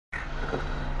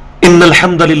إن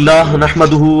الحمد لله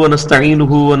نحمده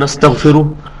ونستعينه ونستغفره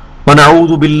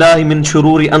ونعوذ بالله من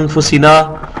شرور أنفسنا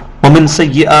ومن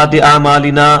سيئات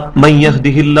أعمالنا من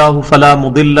يهده الله فلا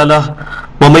مضل له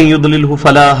ومن يضلله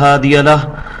فلا هادي له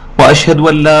وأشهد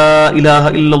أن لا إله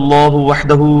إلا الله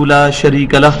وحده لا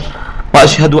شريك له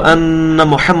وأشهد أن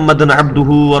محمدا عبده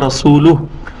ورسوله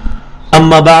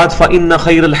أما بعد فإن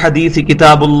خير الحديث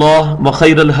كتاب الله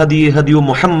وخير الهدي هدي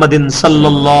محمد صلى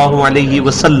الله عليه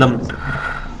وسلم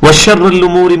وشر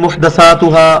الأمور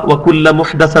محدثاتها وكل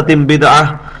محدثة بدعة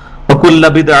وكل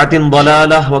بدعة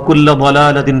ضلالة وكل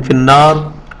ضلالة في النار.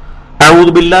 أعوذ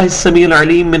بالله السميع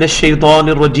العليم من الشيطان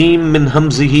الرجيم من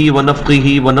همزه ونفخه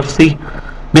ونفثه.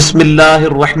 بسم الله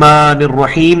الرحمن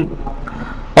الرحيم.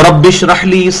 رب اشرح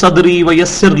لي صدري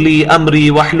ويسر لي أمري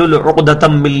واحلل عقدة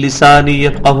من لساني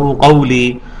يفقهوا قولي.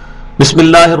 بسم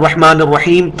الله الرحمن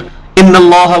الرحيم. إن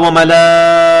الله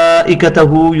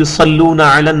وملائكته يصلون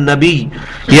على النبي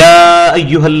يا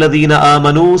أيها الذين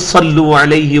آمنوا صلوا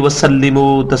عليه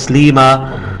وسلموا تسليما.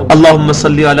 اللهم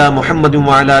صل على محمد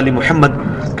وعلى آل محمد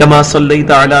كما صليت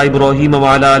على إبراهيم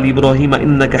وعلى آل إبراهيم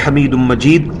إنك حميد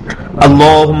مجيد.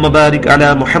 اللهم بارك على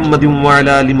محمد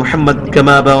وعلى آل محمد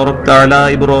كما باركت على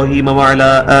إبراهيم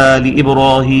وعلى آل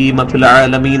إبراهيم في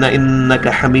العالمين إنك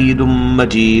حميد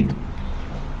مجيد.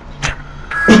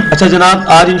 اچھا جناب،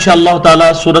 آج انشاءاللہ تعالی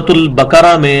سورۃ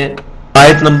البقرہ میں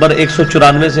آیت نمبر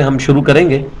 194 سے ہم شروع کریں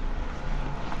گے.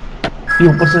 یہ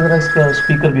اوپر سے ذرا اس کا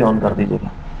اسپیکر بھی آن کر دیجیے گا.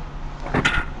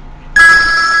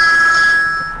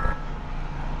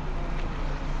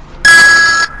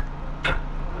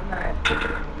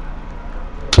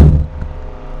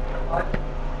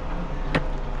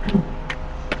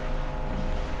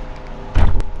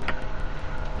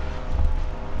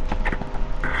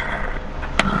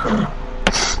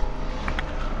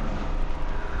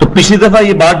 پچھلی دفعہ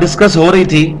یہ بات ڈسکس ہو رہی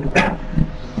تھی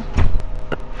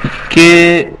کہ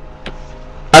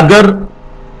اگر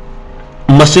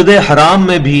مسجد حرام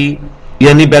میں بھی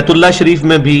یعنی بیت اللہ شریف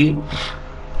میں بھی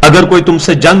اگر کوئی تم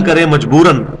سے جنگ کرے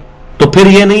مجبوراً، تو پھر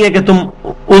یہ نہیں ہے کہ تم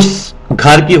اس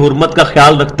گھر کی حرمت کا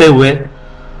خیال رکھتے ہوئے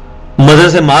مزے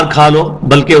سے مار کھا لو،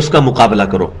 بلکہ اس کا مقابلہ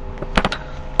کرو.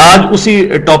 آج اسی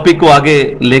ٹاپک کو آگے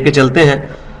لے کے چلتے ہیں.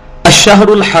 الشہر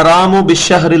الحرام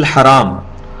بالشہر الحرام،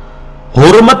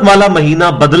 حرمت والا مہینہ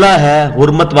بدلہ ہے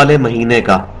حرمت والے مہینے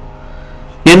کا.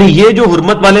 یعنی یہ جو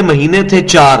حرمت والے مہینے تھے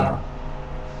 4،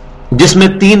 جس میں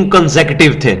 3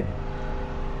 کنزیکٹیو تھے،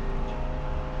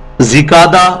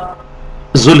 ذی-قعدہ،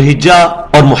 ذوالحجہ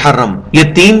اور محرم، یہ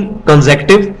 3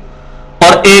 کنزیکٹیو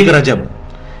اور 1 رجب.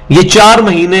 یہ 4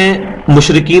 مہینے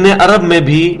مشرکین عرب میں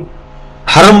بھی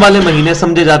حرم والے مہینے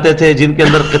سمجھے جاتے تھے، جن کے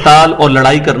اندر قتال اور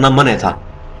لڑائی کرنا منع تھا.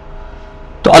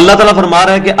 تو اللہ تعالیٰ فرما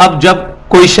رہا ہے کہ اب جب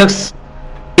کوئی شخص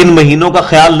ان مہینوں کا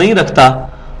خیال نہیں رکھتا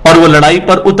اور وہ لڑائی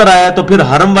پر اتر آیا، تو پھر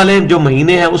حرم والے جو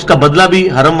مہینے ہیں اس کا بدلہ بھی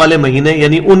حرم والے مہینے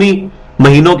یعنی انہی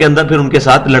مہینوں کے اندر پھر ان کے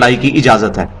ساتھ لڑائی کی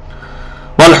اجازت ہے.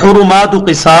 والحرمات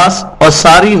قصاص، اور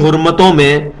ساری حرمتوں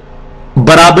میں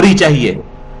برابری چاہیے.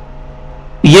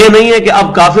 یہ نہیں ہے کہ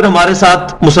اب کافر ہمارے ساتھ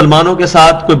مسلمانوں کے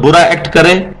ساتھ کوئی برا ایکٹ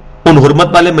کرے ان حرمت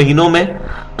والے مہینوں میں،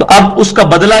 تو اب اس کا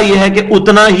بدلہ یہ ہے کہ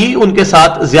اتنا ہی ان کے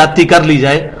ساتھ زیادتی کر لی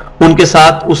جائے، ان کے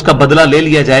ساتھ اس کا بدلہ لے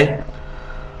لیا جائے.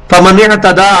 فَمَنِ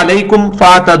اعْتَدَى عَلَيْكُمْ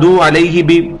فَاعْتَدُوا عَلَيْهِ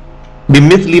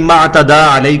بِمِثْلِ مَا اعْتَدَى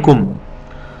عَلَيْكُمْ،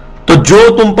 تو جو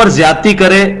تم پر زیادتی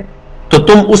کرے تو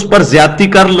تم اس پر زیادتی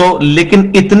کر لو، لیکن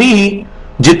اتنی ہی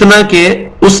جتنا کہ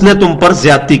اس نے تم پر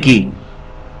زیادتی کی.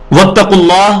 وَاتَّقُوا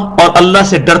اللَّهَ، اور اللہ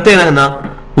سے ڈرتے رہنا.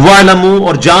 وَاعْلَمُوا،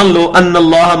 اور جان لو، أَنَّ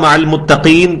اللَّهَ مَعَ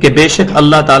الْمُتَّقِينَ، کہ بے شک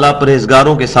اللہ تعالیٰ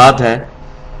پرہیزگاروں کے ساتھ ہے.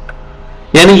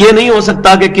 یعنی یہ نہیں ہو سکتا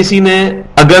کہ کسی نے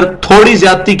اگر تھوڑی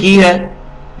زیادتی کی ہے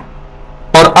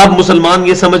اور اب مسلمان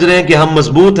یہ سمجھ رہے ہیں کہ ہم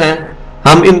مضبوط ہیں،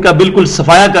 ہم ان کا بالکل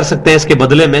صفایا کر سکتے ہیں اس کے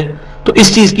بدلے میں، تو اس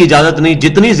چیز کی اجازت نہیں.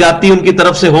 جتنی زیادتی ان کی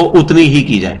طرف سے ہو اتنی ہی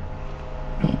کی جائے.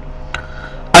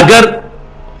 اگر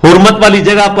حرمت والی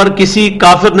جگہ پر کسی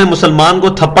کافر نے مسلمان کو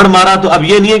تھپڑ مارا، تو اب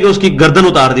یہ نہیں ہے کہ اس کی گردن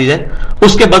اتار دی جائے،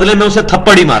 اس کے بدلے میں اسے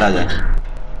تھپڑ ہی مارا جائے.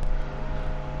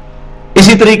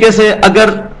 اسی طریقے سے اگر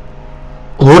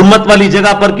حرمت والی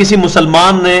جگہ پر کسی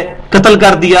مسلمان نے قتل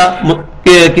کر دیا،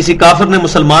 کہ کسی کافر نے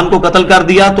مسلمان کو قتل کر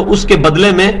دیا، تو اس کے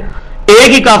بدلے میں ایک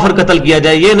ہی کافر قتل کیا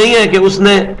جائے. یہ نہیں ہے کہ اس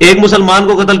نے ایک مسلمان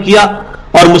کو قتل کیا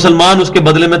اور مسلمان اس کے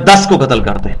بدلے میں 10 کو قتل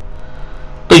کر دیں.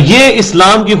 تو یہ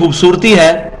اسلام کی خوبصورتی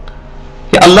ہے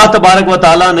کہ اللہ تبارک و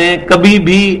تعالیٰ نے کبھی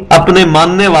بھی اپنے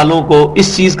ماننے والوں کو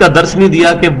اس چیز کا درس نہیں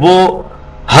دیا کہ وہ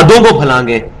حدوں کو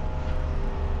پھلانگے،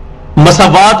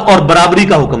 مساوات اور برابری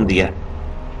کا حکم دیا ہے.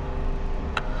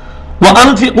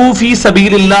 وَأَنفِقُوا فِي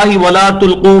سَبِيلِ اللَّهِ وَلَا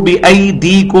تُلْقُوا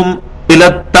بِأَيْدِيكُمْ إِلَى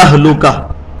التَّهْلُكَةِ،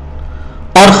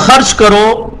 اور خرچ کرو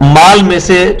مال میں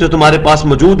سے جو تمہارے پاس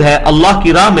موجود ہے اللہ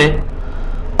کی راہ میں،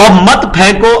 اور مت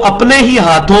پھینکو اپنے ہی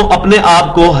ہاتھوں اپنے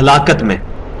آپ کو ہلاکت میں۔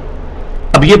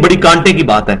 اب یہ بڑی کانٹے کی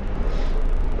بات ہے،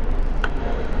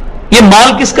 یہ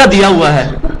مال کس کا دیا ہوا ہے؟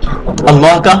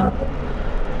 اللہ کا۔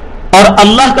 اور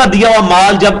اللہ کا دیا ہوا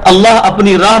مال جب اللہ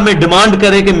اپنی راہ میں ڈیمانڈ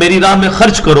کرے کہ میری راہ میں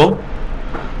خرچ کرو،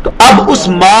 تو اب اس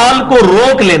مال کو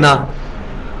روک لینا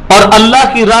اور اللہ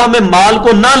کی راہ میں مال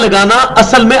کو نہ لگانا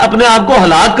اصل میں اپنے آپ کو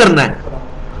ہلاک کرنا ہے۔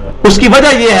 اس کی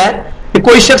وجہ یہ ہے کہ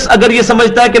کوئی شخص اگر یہ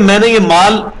سمجھتا ہے کہ میں نے یہ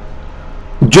مال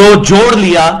جو جوڑ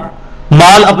لیا،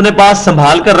 مال اپنے پاس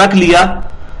سنبھال کر رکھ لیا،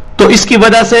 تو اس کی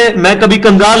وجہ سے میں کبھی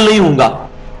کنگال نہیں ہوں گا،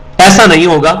 ایسا نہیں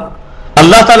ہوگا۔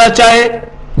 اللہ تعالیٰ چاہے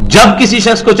جب کسی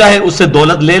شخص کو چاہے اس سے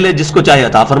دولت لے لے، جس کو چاہے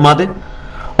عطا فرما دے،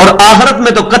 اور آخرت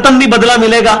میں تو قطعاً نہیں بدلہ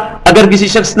ملے گا۔ اگر کسی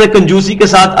شخص نے کنجوسی کے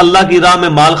ساتھ اللہ کی راہ میں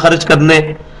مال خرچ کرنے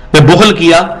میں بخل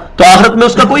کیا تو آخرت میں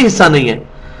اس کا کوئی حصہ نہیں ہے۔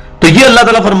 تو یہ اللہ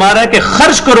تعالیٰ فرما رہا ہے کہ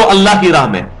خرچ کرو اللہ کی راہ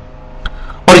میں،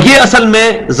 اور یہ اصل میں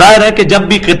ظاہر ہے کہ جب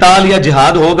بھی قتال یا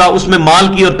جہاد ہوگا اس میں مال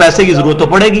کی اور پیسے کی ضرورت تو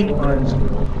پڑے گی۔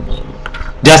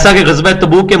 جیسا کہ غزوہ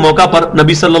تبوک کے موقع پر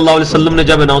نبی صلی اللہ علیہ وسلم نے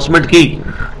جب اناؤنسمنٹ کی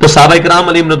تو صحابہ کرام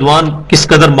علیہم رضوان کس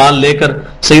قدر مال لے کر،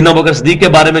 سیدنا ابوبکر صدیق کے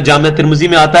بارے میں جامعہ ترمذی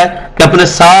میں آتا ہے کہ اپنے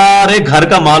سارے گھر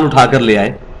کا مال اٹھا کر لے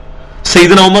آئے۔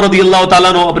 سیدنا عمر رضی اللہ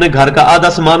تعالیٰ عنہ اپنے گھر کا آدھا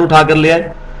سامان اٹھا کر لے آئے۔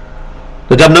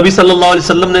 تو جب نبی صلی اللہ علیہ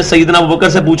وسلم نے سیدنا ابوبکر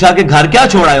سے پوچھا کہ گھر کیا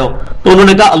چھوڑ آئے ہو، تو انہوں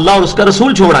نے کہا اللہ اور اس کا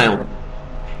رسول چھوڑ آئے ہوں۔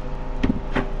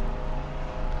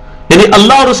 یعنی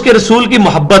اللہ اور اس کے رسول کی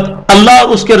محبت، اللہ اور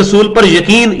اس کے رسول پر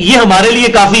یقین، یہ ہمارے لیے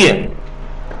کافی ہے۔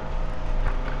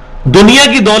 دنیا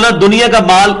کی دولت، دنیا کا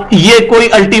مال، یہ کوئی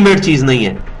الٹیمیٹ چیز نہیں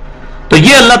ہے۔ تو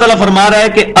یہ اللہ تعالیٰ فرما رہا ہے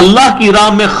کہ اللہ کی راہ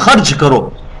میں خرچ کرو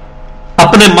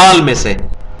اپنے مال میں سے،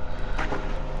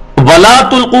 وَلَا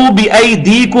تُلْقُوا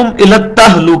بِأَيْدِيكُمْ إِلَى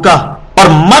التَّهْلُكَةِ، اور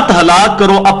مت ہلاک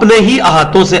کرو اپنے ہی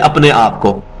ہاتھوں سے اپنے آپ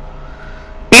کو۔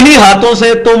 انہی ہاتھوں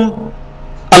سے تم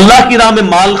اللہ کی راہ میں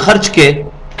مال خرچ کے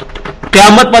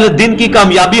قیامت والے دن کی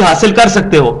کامیابی حاصل کر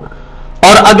سکتے ہو،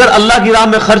 اور اگر اللہ کی راہ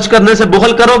میں خرچ کرنے سے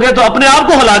بخل کرو گے تو اپنے آپ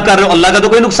کو ہلاک کر رہے ہو، اللہ کا تو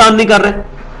کوئی نقصان نہیں کر رہے۔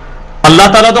 اللہ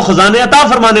تعالیٰ تو خزانے عطا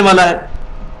فرمانے والا ہے۔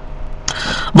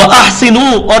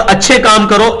 وَأَحْسِنُوا، اور اچھے کام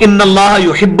کرو، إِنَّ اللَّهَ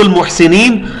يُحِبُّ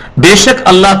الْمُحْسِنِينَ، بے شک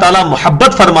اللہ تعالیٰ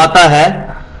محبت فرماتا ہے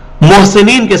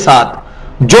محسنین کے ساتھ،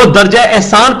 جو درجہ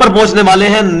احسان پر پہنچنے والے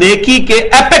ہیں، نیکی کے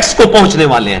ایپیکس کو پہنچنے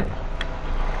والے ہیں۔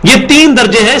 یہ تین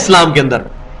درجے ہیں اسلام کے اندر۔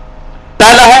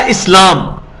 پہلا ہے اسلام،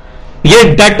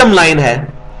 یہ ڈیٹم لائن ہے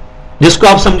جس کو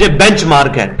آپ سمجھے بینچ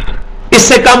مارک ہے، اس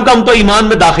سے کم تو ایمان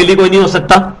میں داخلی کوئی نہیں ہو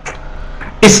سکتا۔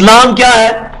 اسلام کیا ہے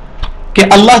کہ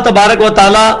اللہ تبارک و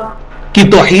تعالی کی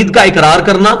توحید کا اقرار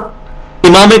کرنا،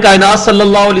 امام کائنات صلی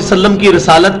اللہ علیہ وسلم کی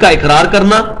رسالت کا اقرار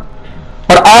کرنا،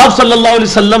 اور آپ صلی اللہ علیہ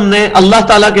وسلم نے اللہ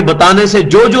تعالیٰ کے بتانے سے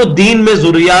جو جو دین میں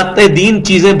ضروریات دین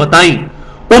چیزیں بتائیں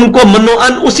ان کو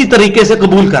منوعاً اسی طریقے سے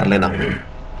قبول کر لینا،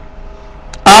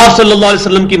 آپ صلی اللہ علیہ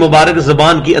وسلم کی مبارک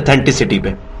زبان کی اتھینٹسٹی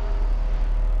پہ۔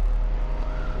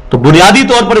 تو بنیادی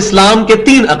طور پر اسلام کے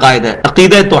تین عقائد ہیں،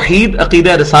 عقیدہ توحید،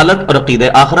 عقیدہ رسالت اور عقیدہ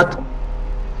آخرت۔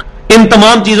 ان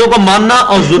تمام چیزوں کو ماننا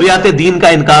اور ضروریات دین کا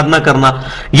انکار نہ کرنا،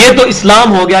 یہ تو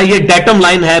اسلام ہو گیا، یہ ڈیٹم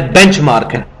لائن ہے، بینچ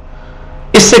مارک ہے،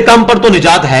 اس سے کم پر تو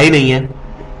نجات ہے ہی نہیں ہے۔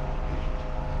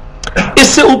 اس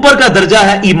سے اوپر کا درجہ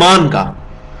ہے ایمان کا،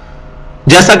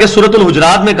 جیسا کہ سورۃ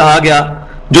الحجرات میں کہا گیا،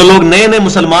 جو لوگ نئے نئے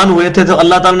مسلمان ہوئے تھے تو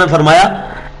اللہ تعالیٰ نے فرمایا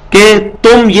کہ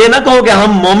تم یہ نہ کہو کہ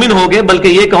ہم مومن ہو گئے، بلکہ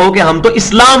یہ کہو کہ ہم تو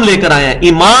اسلام لے کر آئے ہیں۔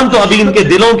 ایمان تو ابھی ان کے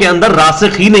دلوں کے اندر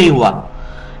راسخ ہی نہیں ہوا۔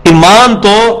 ایمان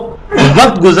تو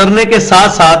وقت گزرنے کے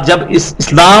ساتھ ساتھ جب اس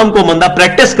اسلام کو بندہ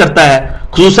پریکٹس کرتا ہے،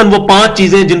 خصوصاً وہ 5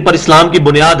 چیزیں جن پر اسلام کی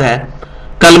بنیاد ہے،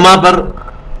 کلمہ پر،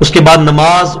 اس کے بعد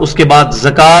نماز، اس کے بعد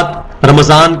زکوٰۃ،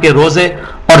 رمضان کے روزے،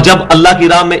 اور جب اللہ کی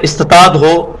راہ میں استطاعت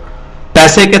ہو،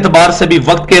 پیسے کے اعتبار سے بھی،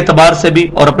 وقت کے اعتبار سے بھی،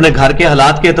 اور اپنے گھر کے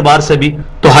حالات کے اعتبار سے بھی،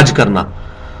 تو حج کرنا۔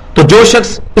 تو جو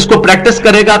شخص اس کو پریکٹس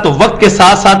کرے گا تو وقت کے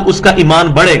ساتھ ساتھ اس کا ایمان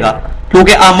بڑھے گا،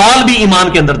 کیونکہ اعمال بھی ایمان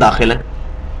کے اندر داخل ہیں۔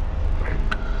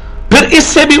 پھر اس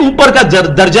سے بھی اوپر کا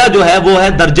درجہ جو ہے وہ ہے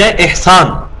درجہ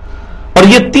احسان، اور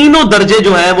یہ تینوں درجے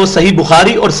جو ہیں وہ صحیح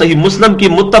بخاری اور صحیح مسلم کی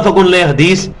متفق علیہ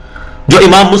حدیث، جو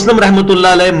امام مسلم رحمۃ اللہ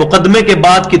علیہ مقدمے کے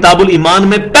بعد کتاب الایمان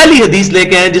میں پہلی حدیث لے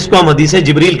کے ہیں، جس کو ہم حدیث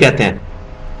جبریل کہتے ہیں۔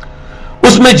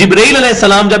 اس میں جبریل علیہ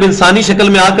السلام جب انسانی شکل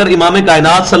میں آ کر امام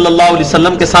کائنات صلی اللہ علیہ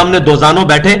وسلم کے سامنے دوزانوں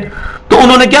بیٹھے تو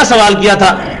انہوں نے کیا سوال کیا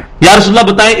تھا؟ یا رسول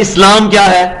اللہ بتائیں اسلام کیا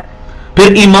ہے؟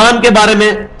 پھر ایمان کے بارے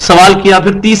میں سوال کیا،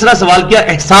 پھر تیسرا سوال کیا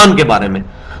احسان کے بارے میں۔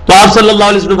 تو آپ صلی اللہ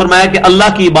علیہ وسلم نے فرمایا کہ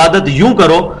اللہ کی عبادت یوں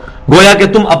کرو گویا کہ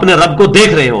تم اپنے رب کو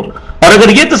دیکھ رہے ہو، اور اگر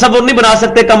یہ تصور نہیں بنا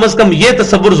سکتے کم از کم یہ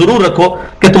تصور ضرور رکھو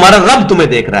کہ تمہارا رب تمہیں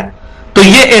دیکھ رہا ہے۔ تو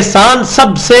یہ احسان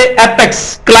سب سے ایپیکس،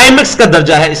 کلائمیکس کا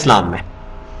درجہ ہے اسلام میں،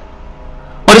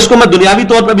 اور اس کو میں دنیاوی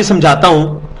طور پر بھی سمجھاتا ہوں.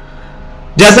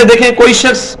 جیسے دیکھیں کوئی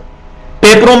شخص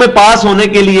پیپروں میں پاس ہونے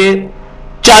کے لیے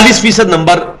 40%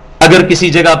 نمبر اگر کسی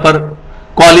جگہ پر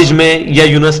کالج میں یا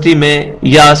یونیورسٹی میں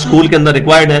یا اسکول کے اندر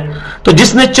ریکوائرڈ ہے، تو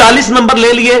جس نے 40 نمبر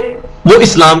لے لیے وہ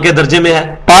اسلام کے درجے میں ہے،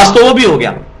 پاس تو وہ بھی ہو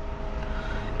گیا.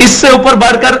 اس سے اوپر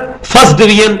بڑھ کر فرسٹ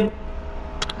ڈویژن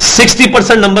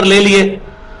 60% نمبر لے لیے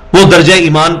وہ درجہ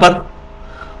ایمان پر،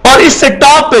 اور اس سے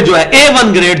ٹاپ پہ جو ہے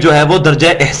A1 گریڈ جو ہے وہ درجہ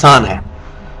احسان ہے،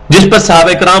 جس پر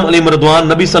صحابہ کرام علیہم رضوان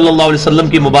نبی صلی اللہ علیہ وسلم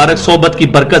کی مبارک صحبت کی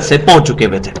برکت سے پہنچ چکے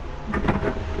ہوئے تھے.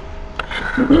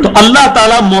 تو اللہ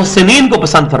تعالیٰ محسنین کو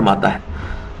پسند فرماتا ہے،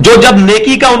 جو جب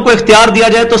نیکی کا ان کو اختیار دیا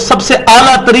جائے تو سب سے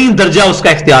اعلیٰ ترین درجہ اس کا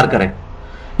اختیار کریں.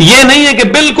 یہ نہیں ہے کہ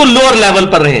بالکل لوور لیول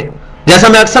پر رہیں. جیسا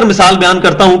میں اکثر مثال بیان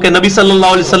کرتا ہوں کہ نبی صلی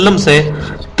اللہ علیہ وسلم سے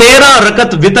 13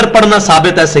 رکعت وتر پڑھنا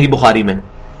ثابت ہے صحیح بخاری میں.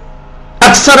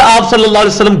 اکثر آپ صلی اللہ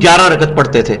علیہ وسلم 11 رکعت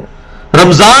پڑھتے تھے.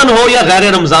 رمضان ہو یا غیر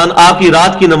رمضان آپ کی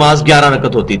رات کی نماز 11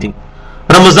 رکعت ہوتی تھی.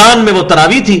 رمضان میں وہ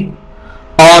تراویح تھی،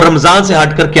 اور رمضان سے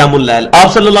ہٹ کر قیام اللیل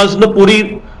آپ صلی اللہ علیہ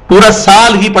وسلم پورا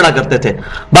سال ہی پڑھا کرتے تھے.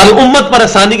 بل امت پر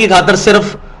آسانی کی خاطر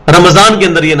صرف رمضان کے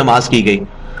اندر یہ نماز کی گئی.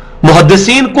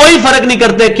 محدثین کوئی فرق نہیں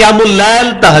کرتے، قیام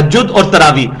اللیل، تہجد اور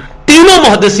تراویح تینوں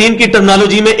محدثین کی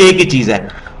ٹرمنالوجی میں ایک ہی چیز ہے.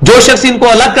 جو شخص ان کو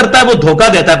الگ کرتا ہے وہ دھوکہ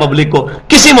دیتا ہے پبلک کو.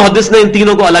 کسی محدث نے ان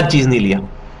تینوں کو الگ چیز نہیں لیا.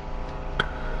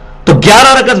 تو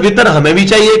 11 رکعت وتر ہمیں بھی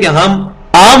چاہیے کہ ہم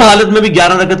عام حالت میں بھی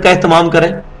 11 رکعت کا اہتمام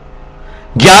کریں.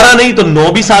 11 نہیں تو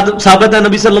 9 بھی ثابت ہے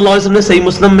نبی صلی اللہ علیہ وسلم نے صحیح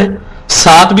مسلم میں،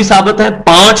 7 بھی ثابت ہے،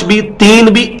 5 بھی، 3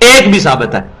 بھی، 1 بھی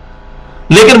ثابت ہے.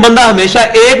 لیکن بندہ ہمیشہ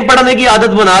 1 پڑھنے کی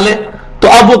عادت بنا لے تو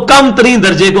اب وہ کم ترین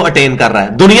درجے کو اٹین کر رہا ہے.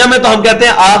 دنیا میں تو ہم کہتے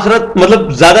ہیں آخرت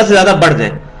مطلب زیادہ سے زیادہ بڑھ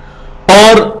جائیں،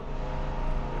 اور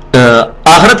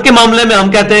آخرت کے معاملے میں ہم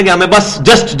کہتے ہیں کہ ہمیں بس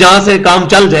جسٹ جہاں سے کام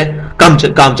چل جائے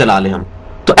کام چلا لیں ہم.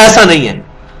 تو ایسا نہیں ہے.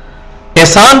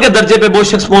 احسان کے درجے پہ وہ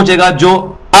شخص پہنچے گا جو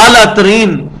اعلیٰ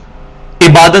ترین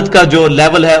عبادت کا جو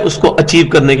لیول ہے اس کو اچیو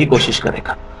کرنے کی کوشش کرے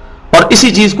گا. اور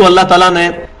اسی چیز کو اللہ تعالیٰ نے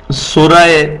سورہ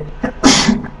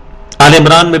آل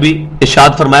عمران میں بھی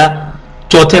ارشاد فرمایا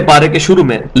 4 پارے کے شروع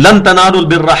میں، لن تنالوا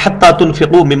البر حتى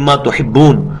تنفقوا مما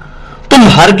تحبون. تم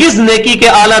ہرگز نیکی کے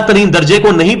اعلیٰ ترین درجے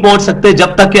کو نہیں پہنچ سکتے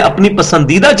جب تک کہ اپنی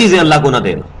پسندیدہ چیزیں اللہ کو نہ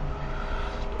دے دو.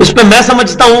 اس پہ میں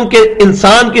سمجھتا ہوں کہ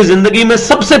انسان کی زندگی میں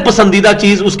سب سے پسندیدہ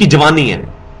چیز اس کی جوانی ہے.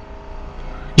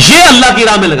 یہ اللہ کی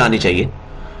راہ میں لگانی چاہیے.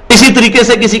 اسی طریقے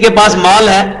سے کسی کے پاس مال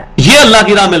ہے، یہ اللہ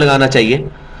کی راہ میں لگانا چاہیے.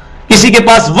 کسی کے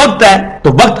پاس وقت ہے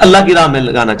تو وقت اللہ کی راہ میں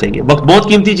لگانا چاہیے. وقت بہت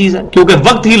قیمتی چیز ہے، کیونکہ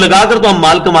وقت ہی لگا کر تو ہم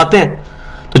مال کماتے ہیں.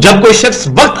 تو جب کوئی شخص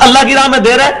وقت اللہ کی راہ میں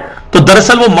دے رہا ہے تو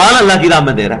دراصل وہ مال اللہ کی راہ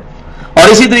میں دے رہا ہے. اور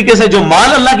اسی طریقے سے جو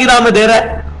مال اللہ کی راہ میں دے رہا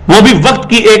ہے وہ بھی وقت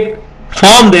کی ایک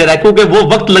فارم دے رہا ہے، کیونکہ وہ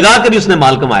وقت لگا کر ہی اس نے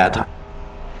مال کمایا تھا.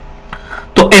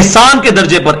 تو احسان کے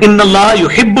درجے پر ان اللہ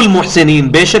یحب المحسنین،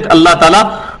 بے شک اللہ تعالیٰ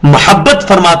محبت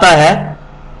فرماتا ہے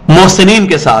محسنین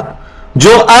کے ساتھ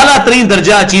جو اعلیٰ ترین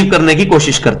درجہ اچیو کرنے کی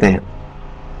کوشش کرتے ہیں.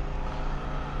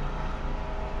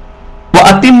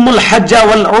 وَأَتِمُّ الْحَجَّ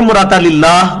وَالْعُمْرَةَ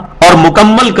لِلَّهِ، اور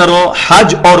مکمل کرو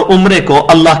حج اور عمرے کو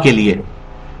اللہ کے لیے.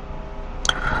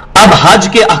 اب حج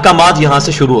کے احکامات یہاں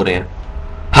سے شروع ہو رہے ہیں.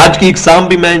 حج کی اقسام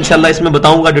بھی میں انشاءاللہ اس میں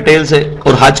بتاؤں گا ڈیٹیل سے،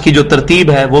 اور حج کی جو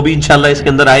ترتیب ہے وہ بھی انشاءاللہ اس کے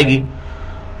اندر آئے گی.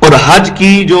 اور حج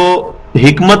کی جو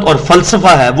حکمت اور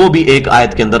فلسفہ ہے وہ بھی ایک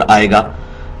آیت کے اندر آئے گا.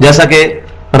 جیسا کہ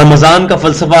رمضان کا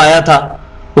فلسفہ آیا تھا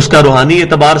اس کا روحانی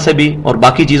اعتبار سے بھی اور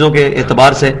باقی چیزوں کے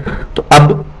اعتبار سے، تو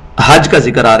اب حج کا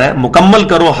ذکر آ رہا ہے. مکمل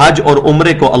کرو حج اور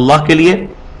عمرے کو اللہ کے لیے.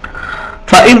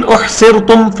 فَإِنْ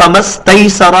أُحْصِرْتُمْ فَمَا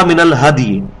اسْتَيْسَرَ مِنَ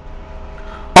الْهَدْيِ،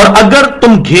 اور اگر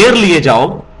تم گھیر لیے جاؤ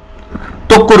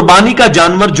تو قربانی کا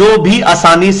جانور جو بھی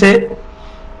آسانی سے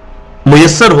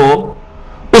میسر ہو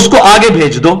اس کو آگے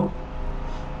بھیج دو.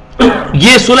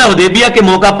 یہ صلح حدیبیہ کے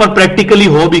موقع پر پریکٹیکلی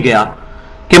ہو بھی گیا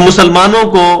کہ مسلمانوں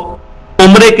کو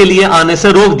عمرے کے لیے آنے سے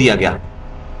روک دیا گیا.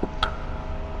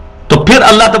 تو پھر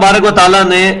اللہ تبارک و تعالیٰ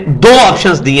نے 2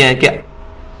 آپشنز دیے ہیں کہ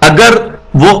اگر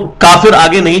وہ کافر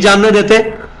آگے نہیں جاننے دیتے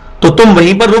تو تم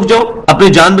وہیں پر رک جاؤ اپنی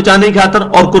جان بچانے کی خاطر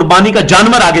اور قربانی کا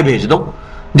جانور آگے بھیج دو.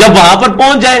 جب وہاں پر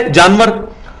پہنچ جائے جانور،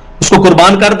 اس کو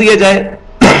قربان کر دیا جائے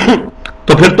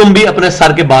تو پھر تم بھی اپنے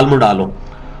سر کے بال منڈا لو.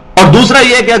 اور دوسرا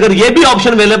یہ کہ اگر یہ بھی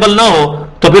آپشن اویلیبل نہ ہو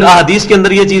تو پھر احادیث کے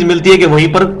اندر یہ چیز ملتی ہے کہ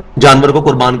وہیں پر جانور کو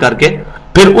قربان کر کے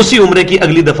پھر اسی عمرے کی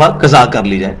اگلی دفعہ قضا کر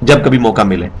لی جائے جب کبھی موقع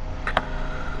ملے.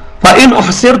 فَإِنْ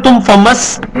أُحْصِرْتُمْ فَمَا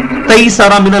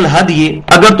اسْتَيْسَرَ مِنَ الْهَدْيِ،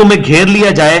 اگر تمہیں گھیر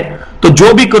لیا جائے تو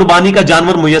جو بھی قربانی کا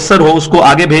جانور میسر ہو اس کو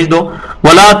آگے بھیج دو.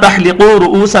 وَلَا تَحْلِقُوا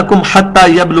رُؤُوسَكُمْ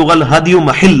حَتَّى يَبْلُغَ الْهَدْيُ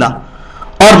مَحِلَّهُ،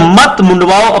 اور مت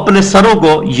منڈواؤ اپنے سروں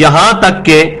کو یہاں تک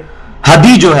کہ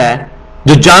ہدی جو ہے،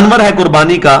 جو جانور ہے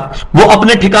قربانی کا، وہ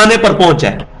اپنے ٹھکانے پر پہنچ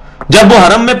جائے. جب وہ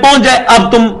حرم میں پہنچ جائے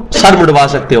اب تم سر منڈوا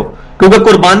سکتے ہو، کیونکہ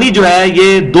قربانی جو ہے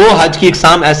یہ دو حج کی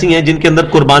اقسام ایسی ہیں جن کے اندر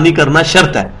قربانی کرنا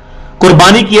شرط ہے.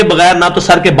 قربانی کیے بغیر نہ تو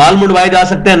سر کے بال منڈوائے جا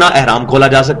سکتے ہیں، نہ احرام کھولا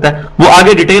جا سکتا ہے. وہ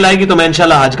آگے ڈیٹیل آئے گی تو میں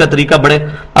انشاءاللہ حج کا طریقہ بڑے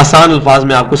آسان الفاظ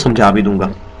میں آپ کو سمجھا بھی دوں گا.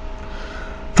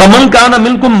 فمن کان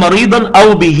منکم مریضا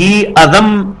او بہ اذى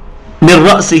من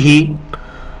رأسہ،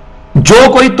 جو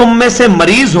کوئی تم میں سے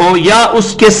مریض ہو یا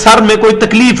اس کے سر میں کوئی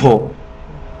تکلیف ہو.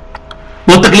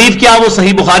 وہ تکلیف کیا؟ وہ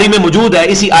صحیح بخاری میں موجود ہے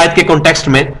اسی آیت کے کانٹیکسٹ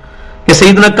میں کہ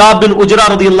سیدنا کعب بن عجرہ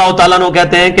رضی اللہ تعالیٰ عنہ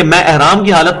کہتے ہیں کہ میں احرام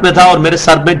کی حالت میں تھا اور میرے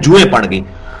سر میں جوئیں پڑ گئی،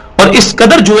 اور اس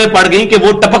قدر جوئیں پڑ گئیں کہ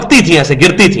وہ ٹپکتی تھیں، ایسے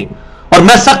گرتی تھیں، اور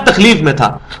میں سخت تکلیف میں تھا.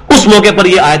 اس موقع پر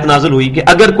یہ آیت نازل ہوئی کہ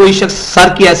اگر کوئی شخص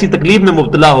سر کی ایسی تکلیف میں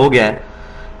مبتلا ہو گیا ہے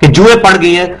کہ جوئیں پڑ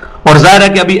گئی ہیں اور ظاہر ہے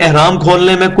کہ ابھی احرام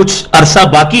کھولنے میں کچھ عرصہ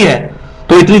باقی ہے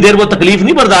تو اتنی دیر وہ تکلیف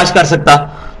نہیں برداشت کر سکتا،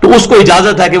 تو اس کو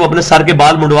اجازت ہے کہ وہ اپنے سر کے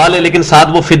بال منڈوا لے، لیکن ساتھ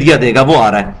وہ فدیہ دے گا. وہ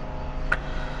آ رہا ہے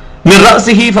من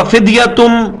رأسہ ففدیۃ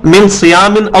من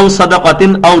صیام او صدقۃ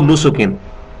او نسک.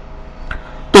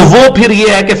 تو وہ پھر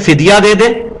یہ ہے کہ فدیہ دے دے.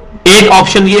 ایک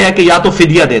آپشن یہ ہے کہ یا تو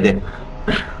فدیہ دے دے،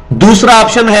 دوسرا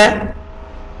آپشن ہے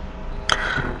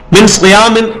من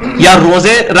صیام یا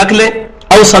روزے رکھ لے،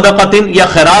 او صدقۃ یا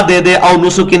خیرات دے دے، او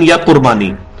نسک یا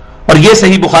قربانی. اور یہ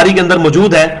صحیح بخاری کے اندر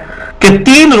موجود ہے کہ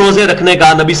 3 روزے رکھنے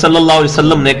کا نبی صلی اللہ علیہ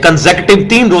وسلم نے کنزیکٹو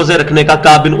 3 روزے رکھنے کا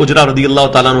کعب بن عجرہ رضی اللہ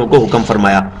تعالیٰ عنہ کو حکم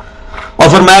فرمایا، اور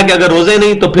فرمایا کہ اگر روزے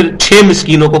نہیں تو پھر 6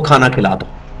 مسکینوں کو کھانا کھلا دو،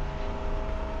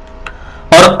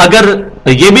 اور اگر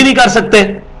یہ بھی نہیں کر سکتے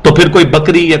تو پھر کوئی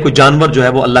بکری یا کوئی جانور جو ہے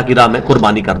وہ اللہ کی راہ میں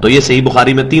قربانی کر دو. یہ صحیح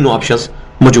بخاری میں تینوں آپشنز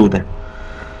موجود ہیں.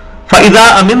 فَإِذَا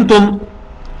أَمِنْتُمْ،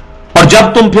 اور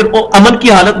جب تم پھر امن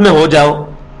کی حالت میں ہو جاؤ،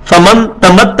 فَمَنْ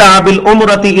تَمَتَّعَ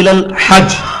بِالْعُمْرَةِ إِلَى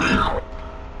الْحَجِّ،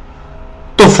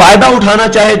 تو فائدہ اٹھانا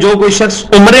چاہے جو کوئی شخص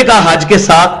عمرے کا حج کے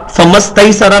ساتھ،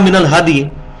 فَمَسْتَيْسَرَ مِنَ الْهَدْيِ،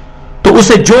 تو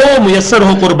اسے جو میسر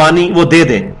ہو قربانی وہ دے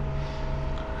دے.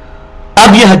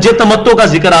 اب یہ حج تمتع کا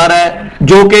ذکر آ رہا ہے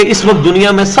جو کہ اس وقت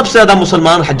دنیا میں سب سے زیادہ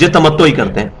مسلمان حج تمتع ہی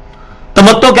کرتے ہیں.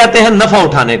 تمتع کہتے ہیں نفع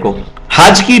اٹھانے کو.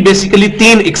 حج کی بیسیکلی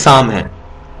 3 اقسام ہیں.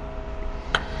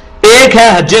 ایک ہے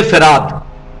حج فراد،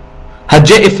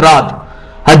 حج افراد.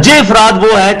 حج افراد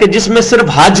وہ ہے کہ جس میں صرف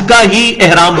حج کا ہی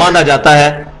احرام باندھا جاتا ہے،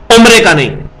 عمرے کا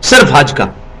نہیں، صرف حج کا.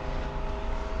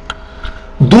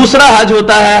 دوسرا حج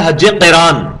ہوتا ہے حج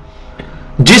قران،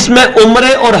 جس میں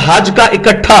عمرے اور حج کا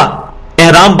اکٹھا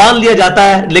احرام باندھ لیا جاتا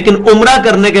ہے، لیکن عمرہ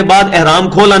کرنے کے بعد احرام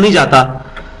کھولا نہیں جاتا.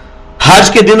 حج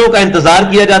کے دنوں کا انتظار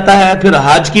کیا جاتا ہے، پھر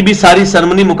حج کی بھی ساری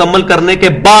سرمنی مکمل کرنے کے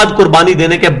بعد، قربانی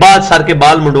دینے کے بعد سر کے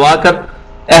بال منڈوا کر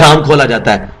احرام کھولا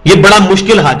جاتا ہے. یہ بڑا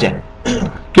مشکل حج ہے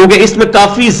کیونکہ اس میں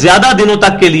کافی زیادہ دنوں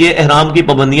تک کے لیے احرام کی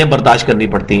پابندیاں برداشت کرنی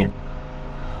پڑتی ہیں.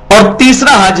 اور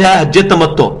تیسرا حج ہے حج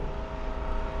تمتع.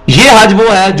 یہ حج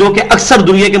وہ ہے جو کہ اکثر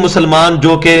دنیا کے مسلمان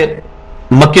جو کہ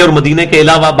مکے اور مدینے کے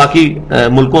علاوہ باقی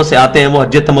ملکوں سے آتے ہیں وہ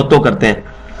حج تمتع کرتے ہیں.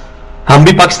 ہم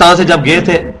بھی پاکستان سے جب گئے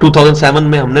تھے 2007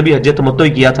 میں ہم نے بھی حج تمتع ہی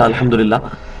کیا تھا الحمدللہ.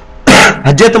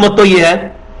 حج تمتع یہ ہے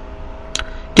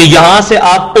کہ یہاں سے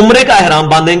آپ عمرے کا احرام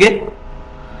باندھیں گے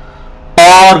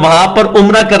اور وہاں پر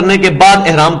عمرہ کرنے کے بعد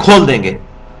احرام کھول دیں گے.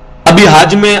 ابھی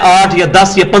حج میں 8 یا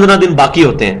 10 یا 15 دن باقی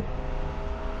ہوتے ہیں،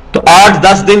 تو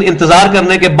 8-10 دن انتظار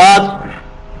کرنے کے بعد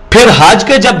پھر حج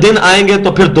کے جب دن آئیں گے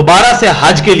تو پھر دوبارہ سے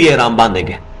حج کے لیے احرام باندھیں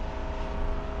گے.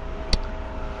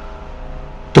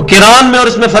 تو قران میں اور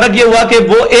اس میں فرق یہ ہوا کہ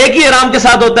وہ ایک ہی احرام کے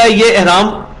ساتھ ہوتا ہے، یہ احرام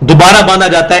دوبارہ باندھا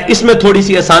جاتا ہے. اس میں تھوڑی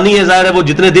سی آسانی ہے، ظاہر ہے وہ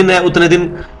جتنے دن ہے اتنے دن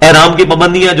احرام کی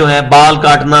پابندیاں جو ہیں، بال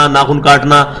کاٹنا، ناخن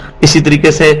کاٹنا، اسی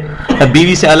طریقے سے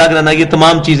بیوی سے الگ رہنا، یہ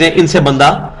تمام چیزیں ان سے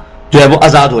بندہ جو ہے وہ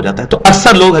آزاد ہو جاتا ہے. تو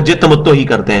اکثر لوگ حج تمتع ہی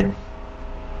کرتے ہیں.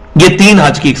 یہ 3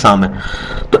 حج کی اقسام ہے.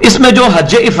 تو اس میں جو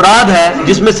حج افراد ہے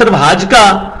جس میں صرف حج کا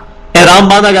احرام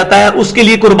باندھا جاتا ہے، اس کے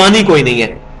لیے قربانی کوئی نہیں ہے.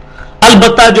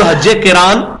 البتہ جو حج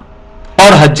قران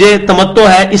اور حج تمتع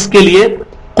ہے اس کے لیے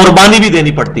قربانی بھی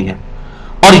دینی پڑتی ہے،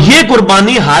 اور یہ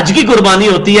قربانی حج کی قربانی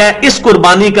ہوتی ہے. اس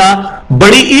قربانی کا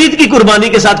بڑی عید کی قربانی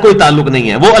کے ساتھ کوئی تعلق نہیں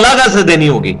ہے، وہ الگ سے دینی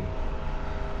ہوگی.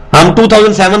 ہم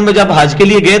 2007 میں جب حج کے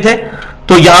لیے گئے تھے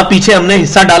تو یہاں پیچھے ہم نے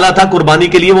حصہ ڈالا تھا قربانی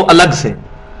کے لیے، وہ الگ سے.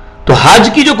 تو حج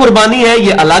کی جو قربانی ہے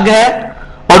یہ الگ ہے،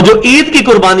 اور جو عید کی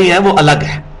قربانی ہے وہ الگ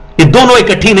ہے. یہ دونوں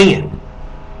اکٹھی نہیں ہے.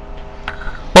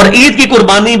 اور عید کی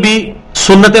قربانی بھی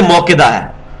سنت موقدہ ہے.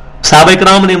 صحابہ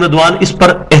کرام نے رضوان اس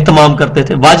پر اہتمام کرتے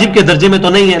تھے. واجب کے درجے میں تو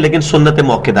نہیں ہے لیکن سنت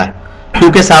موقدہ ہے،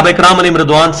 کیونکہ صحابہ کرام علیہ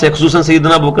رضوان سے خصوصاً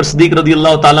سیدنا ابوبکر صدیق رضی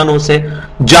اللہ تعالیٰ عنہ سے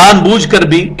جان بوجھ کر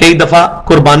بھی کئی دفعہ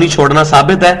قربانی چھوڑنا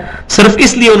ثابت ہے. صرف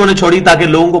اس لیے انہوں نے چھوڑی تاکہ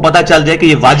لوگوں کو پتہ چل جائے کہ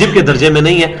یہ واجب کے درجے میں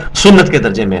نہیں ہے، سنت کے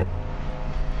درجے میں ہے.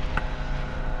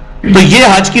 تو یہ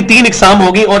حج کی 3 اقسام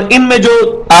ہوگی، اور ان میں جو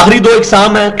آخری 2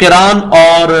 اقسام ہیں قران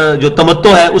اور جو تمتع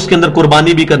ہے اس کے اندر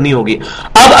قربانی بھی کرنی ہوگی.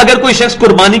 اب اگر کوئی شخص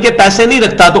قربانی کے پیسے نہیں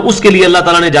رکھتا تو اس کے لیے اللہ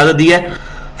تعالیٰ نے اجازت دی ہے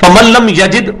فمن لم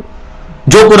یجد،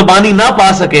 جو قربانی نہ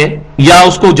پا سکے یا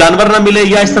اس کو جانور نہ ملے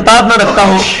یا استطاعت نہ رکھتا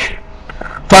ہو،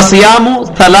 فصیام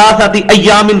ثلاثۃ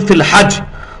ایام فی الحج،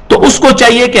 تو اس کو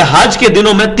چاہیے کہ حج کے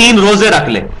دنوں میں 3 روزے رکھ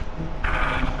لے.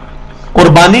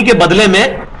 قربانی کے بدلے میں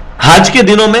حج کے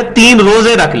دنوں میں 3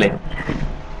 روزے رکھ لے.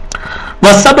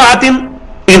 وسبعۃ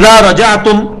اذا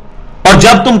رجعتم، اور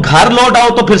جب تم گھر لوٹ آؤ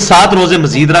تو پھر 7 روزے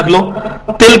مزید رکھ لو.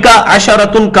 تلک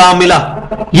عشرۃ کاملہ،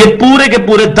 یہ پورے کے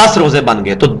پورے 10 روزے بن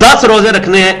گئے. تو 10 روزے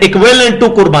رکھنے ہیں ایکویلنٹ ٹو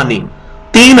قربانی.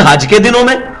 3 حج کے دنوں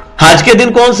میں، حج کے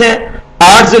دن کون سے ہیں؟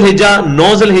 8 ذی الحجہ،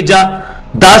 9 ذی الحجہ،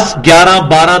 10، 11،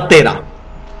 12، 13،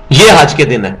 یہ حج کے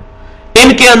دن ہیں.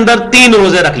 ان کے اندر 3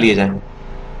 روزے رکھ لیے جائیں.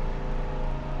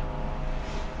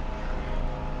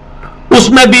 اس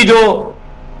میں بھی جو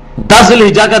 10 ذی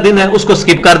الحجہ کا دن ہے اس کو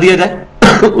سکپ کر دیا جائے.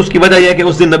 اس کی وجہ یہ ہے کہ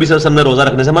اس دن نبی صلی اللہ علیہ وسلم نے روزہ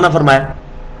رکھنے سے منع فرمایا.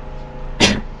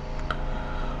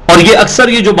 اور یہ اکثر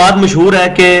یہ جو بات مشہور ہے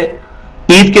کہ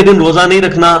عید کے دن روزہ نہیں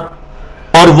رکھنا،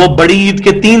 اور وہ بڑی عید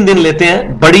کے 3 دن لیتے ہیں.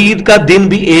 بڑی عید کا دن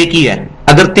بھی ایک ہی ہے.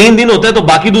 اگر 3 دن ہوتے تو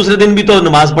باقی دوسرے دن بھی تو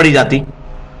نماز پڑھی جاتی.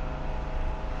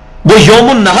 وہ یوم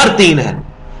النہر 3 ہے،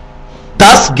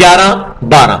 10، 11،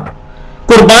 12.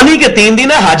 قربانی کے 3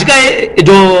 دن ہے. حج کا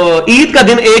جو عید کا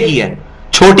دن ایک ہی ہے.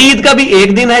 چھوٹی عید کا بھی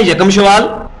ایک دن ہے یکم شوال،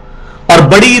 اور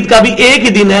بڑی عید کا بھی ایک ہی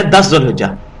دن ہے 10 ذی الحجہ.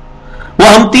 وہ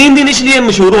ہم 3 دن اس لیے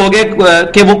مشہور ہو گئے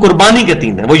کہ وہ قربانی کے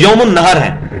 3 ہیں، وہ یوم النہر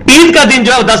ہے. عید کا دن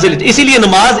جو ہے وہ 10 ذی الحجہ، اسی لیے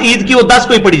نماز عید کی وہ 10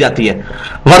 کو ہی پڑھی جاتی ہے.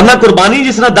 ورنہ قربانی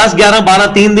جس طرح 10، 11، 12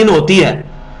 3 دن ہوتی ہے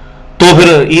تو پھر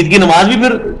عید کی نماز بھی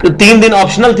پھر 3 دن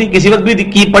آپشنل تھی، کسی وقت بھی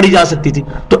کی پڑھی جا سکتی تھی.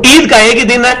 تو عید کا ایک ہی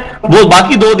دن ہے، وہ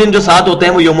باقی 2 دن جو ساتھ ہوتے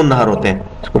ہیں وہ یوم النہر ہوتے ہیں.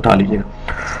 اس کو اٹھا لیجیے گا.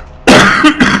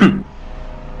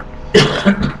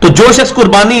 تو جو شخص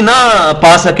قربانی نہ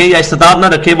پا سکے یا استطاعت نہ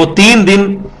رکھے وہ 3 دن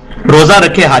روزہ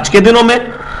رکھے حج کے دنوں میں.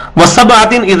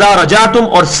 وسبعۃ اذا رجعتم،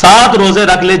 اور 7 روزے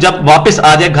رکھ لے جب واپس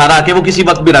آ جائے گھر آ کے. وہ کسی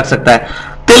وقت بھی رکھ سکتا ہے.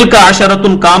 تلک عشرۃ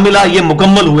کاملہ، یہ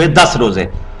مکمل ہوئے 10 روزے.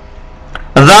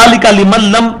 ذالک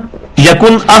لمن لم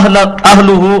یکن اہلہ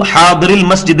حاضر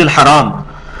المسجد الحرام،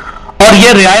 اور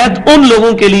یہ رعایت ان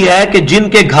لوگوں کے لیے ہے کہ جن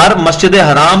کے گھر مسجد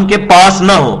حرام کے پاس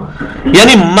نہ ہو.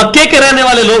 یعنی مکے کے رہنے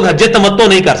والے لوگ حج تمتع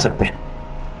نہیں کر سکتے.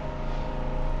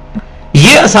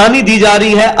 یہ آسانی دی جا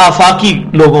رہی ہے آفاقی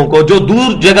لوگوں کو جو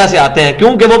دور جگہ سے آتے ہیں،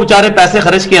 کیونکہ وہ بیچارے پیسے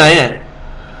خرچ کے آئے ہیں،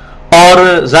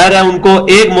 اور ظاہر ہے ان کو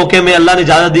ایک موقع میں اللہ نے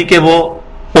اجازت دی کہ وہ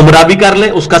عمرہ بھی کر لیں،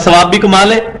 اس کا ثواب بھی کما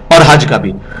لیں اور حج کا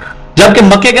بھی. جبکہ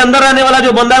مکے کے اندر رہنے والا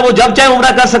جو بندہ ہے وہ جب چاہے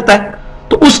عمرہ کر سکتا ہے.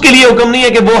 تو اس کے لیے حکم نہیں ہے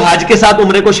کہ وہ حج کے ساتھ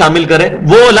عمرے کو شامل کرے.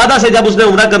 وہ علیحدہ سے جب اس نے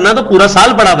عمرہ کرنا ہے تو پورا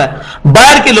سال پڑا ہوا ہے.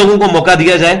 باہر کے لوگوں کو موقع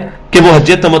دیا جائے کہ وہ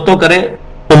حج تمتع کریں،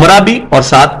 عمرہ بھی اور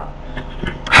ساتھ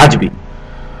حج بھی.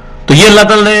 تو یہ اللہ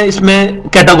تعالیٰ نے اس میں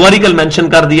کیٹاگوریکل مینشن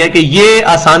کر دیا ہے کہ یہ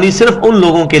آسانی صرف ان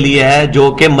لوگوں کے لیے ہے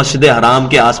جو کہ مسجد حرام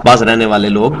کے آس پاس رہنے والے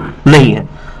لوگ نہیں ہیں.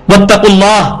 واتقوا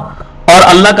اللہ، اور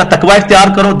اللہ کا تقوی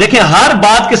اختیار کرو. دیکھیں ہر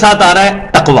بات کے ساتھ آ رہا ہے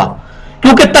تقوی،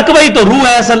 کیونکہ تقوی تو روح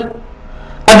ہے اصل.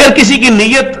 اگر کسی کی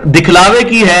نیت دکھلاوے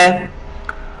کی ہے،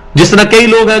 جس طرح کئی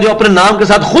لوگ ہیں جو اپنے نام کے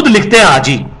ساتھ خود لکھتے ہیں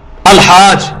حاجی،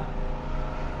 الحاج،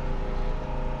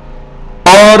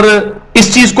 اور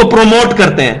اس چیز کو پروموٹ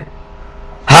کرتے ہیں.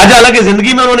 حاج حالانکہ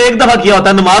زندگی میں انہوں نے ایک دفعہ کیا ہوتا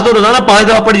ہے. نماز تو روزانہ 5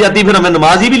 دفعہ پڑھی جاتی ہے، پھر ہمیں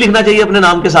نماز ہی بھی لکھنا چاہیے اپنے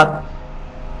نام کے ساتھ.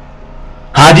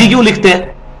 حاجی کیوں لکھتے ہیں؟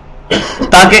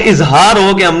 تاکہ اظہار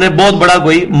ہو کہ ہم نے بہت بڑا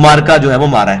کوئی مارکا جو ہے وہ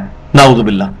مارا ہے، نعوذ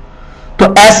باللہ. تو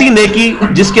ایسی نیکی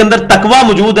جس کے اندر تقوی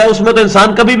موجود ہے، اس میں تو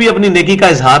انسان کبھی بھی اپنی نیکی کا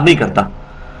اظہار نہیں کرتا.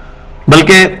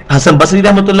 بلکہ حسن بصری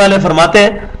رحمۃ اللہ علیہ فرماتے ہیں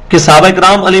کہ صحابہ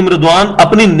کرام علیہم رضوان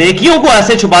اپنی نیکیوں کو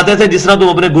ایسے چھپاتے تھے جس طرح تم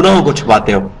اپنے گناہوں کو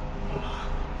چھپاتے ہو.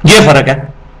 یہ فرق ہے.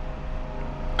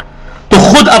 تو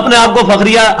خود اپنے آپ کو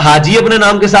فخریہ حاجی اپنے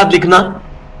نام کے ساتھ لکھنا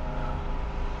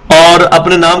اور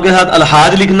اپنے نام کے ساتھ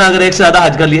الحاج لکھنا، اگر ایک سے زیادہ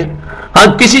حج کر لیے. ہاں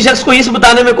کسی شخص کو اس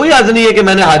بتانے میں کوئی حرج نہیں ہے کہ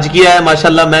میں نے حج کیا ہے،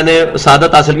 ماشاءاللہ میں نے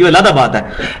سعادت حاصل کی، علیحدہ بات ہے.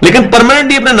 لیکن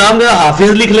پرماننٹلی اپنے نام کا حافظ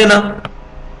لکھ لینا،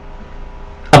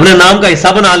 اپنے نام کا حصہ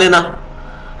بنا لینا،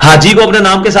 حاجی کو اپنے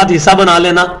نام کے ساتھ حصہ بنا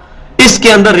لینا، اس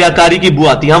کے اندر ریاکاری کی بو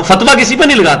آتی ہے. ہم فتویٰ کسی پہ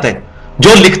نہیں لگاتے.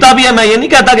 جو لکھتا بھی ہے میں یہ نہیں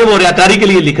کہتا کہ وہ ریاکاری کے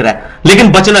لیے لکھ رہا ہے،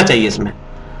 لیکن بچنا چاہیے اس میں.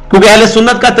 کیونکہ اہل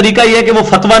سنت کا طریقہ یہ ہے کہ وہ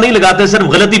فتویٰ نہیں لگاتے، صرف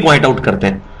غلطی پوائنٹ آؤٹ کرتے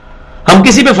ہیں. ہم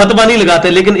کسی پہ فتویٰ نہیں لگاتے،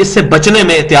 لیکن اس سے بچنے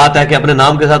میں احتیاط ہے کہ اپنے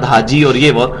نام کے ساتھ حاجی اور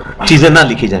یہ وہ چیزیں نہ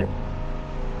لکھی جائیں.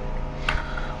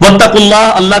 واتقوا اللہ،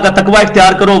 اللہ کا تقوی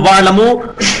اختیار کرو. واعلموا،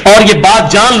 اور یہ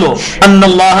بات جان لو، ان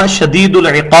اللہ شدید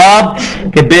العقاب،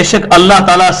 کہ بے شک اللہ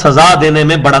تعالیٰ سزا دینے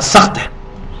میں بڑا سخت ہے.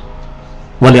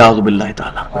 وَلِعَوْذُ بِاللَّهِ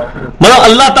تعالیٰ، مطلب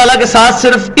اللہ تعالیٰ کے ساتھ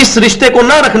صرف اس رشتے کو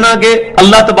نہ رکھنا کہ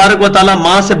اللہ تبارک و تعالیٰ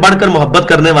ماں سے بڑھ کر محبت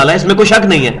کرنے والا ہے، اس میں کوئی شک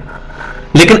نہیں ہے.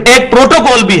 لیکن ایک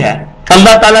پروٹوکول بھی ہے.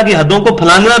 اللہ تعالیٰ کی حدوں کو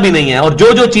پھلانگنا بھی نہیں ہے، اور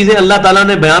جو جو چیزیں اللہ تعالیٰ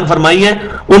نے بیان فرمائی ہیں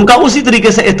ان کا اسی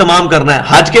طریقے سے اہتمام کرنا ہے.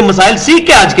 حج کے مسائل سیکھ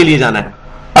کے حج کے لیے جانا ہے.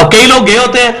 اب کئی لوگ گئے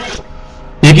ہوتے ہیں،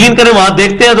 یقین کریں وہاں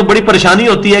دیکھتے ہیں تو بڑی پریشانی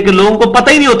ہوتی ہے کہ لوگوں کو پتہ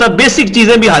ہی نہیں ہوتا، بیسک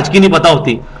چیزیں بھی حج کی نہیں پتہ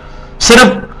ہوتی.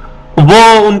 صرف وہ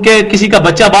ان کے کسی کا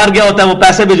بچہ باہر گیا ہوتا ہے، وہ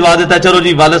پیسے بھجوا دیتا ہے، چلو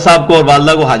جی والد صاحب کو اور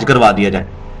والدہ کو حج کروا دیا جائے.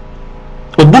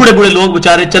 اور بوڑھے بوڑھے لوگ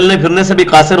بےچارے چلنے پھرنے سے بھی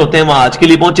قاصر ہوتے ہیں، وہاں حج کے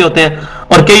لیے پہنچے ہوتے ہیں،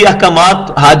 اور کئی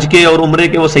احکامات حج کے اور عمرے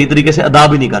کے وہ صحیح طریقے سے ادا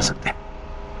بھی نہیں کر سکتے.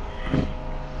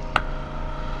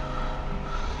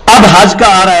 اب حج کا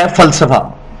آ رہا ہے فلسفہ.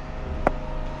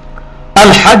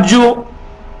 الحج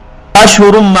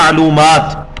اشہر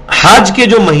معلومات، حج کے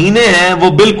جو مہینے ہیں وہ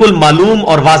بالکل معلوم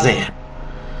اور واضح ہیں.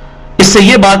 اس سے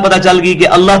یہ بات پتہ چل گئی کہ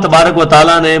اللہ تبارک و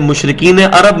تعالیٰ نے مشرکین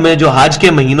عرب میں جو حج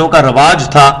کے مہینوں کا رواج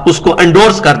تھا اس کو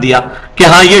انڈورس کر دیا کہ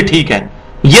ہاں یہ ٹھیک ہے،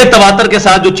 یہ تواتر کے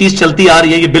ساتھ جو چیز چلتی آ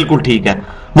رہی ہے یہ بالکل ٹھیک ہے.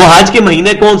 وہ حج کے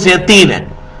مہینے کون سے ہیں؟ 3 ہیں،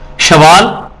 شوال،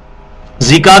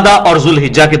 ذوالقعدہ اور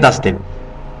ذوالحجہ کے 10 دن.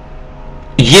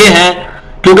 یہ ہیں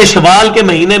کیونکہ شوال کے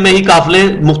مہینے میں ہی قافلے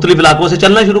مختلف علاقوں سے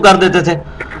چلنا شروع کر دیتے تھے.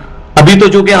 ابھی تو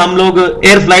چونکہ ہم لوگ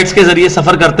ایئر فلائٹس کے ذریعے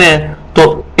سفر کرتے ہیں تو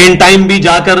ان ٹائم بھی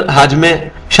جا کر حج میں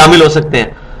شامل ہو سکتے ہیں.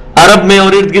 عرب میں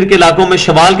اور ارد گرد کے علاقوں میں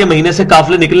شوال کے مہینے سے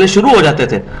قافلے نکلنے شروع ہو جاتے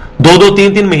تھے، 2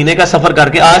 3 مہینے کا سفر کر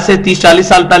کے. آج سے 30-40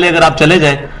 سال پہلے اگر آپ چلے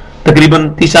جائیں، تقریباً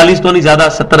 30-40 تو نہیں، زیادہ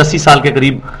 70-80 سال کے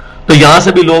قریب، تو یہاں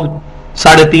سے بھی لوگ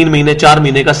 3.5 مہینے 4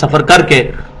 مہینے کا سفر کر کے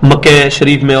مکہ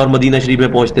شریف میں اور مدینہ شریف میں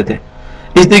پہنچتے تھے.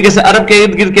 اس طریقے سے عرب کے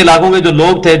ارد گرد کے علاقوں کے جو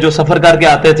لوگ تھے جو سفر کر کے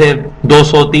آتے تھے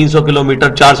 200-300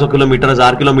 کلومیٹر، 400 کلومیٹر،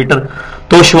 1000 کلومیٹر،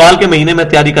 تو شوال کے مہینے میں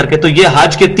تیاری کر کے، تو یہ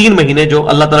حج کے 3 مہینے جو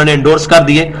اللہ تعالیٰ نے انڈورس کر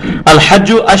دیے.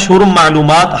 الحج اشہر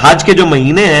معلومات، حج کے جو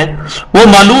مہینے ہیں وہ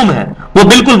معلوم ہیں، وہ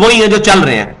بالکل وہی ہیں جو چل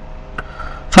رہے ہیں.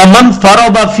 فمن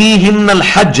فرض فیہن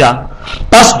الحج،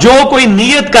 پس جو کوئی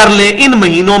نیت کر لے ان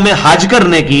مہینوں میں حج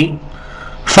کرنے کی،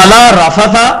 فلا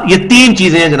رفث، یہ 3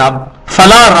 چیزیں ہیں جناب.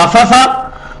 فلا رفث،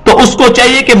 تو اس کو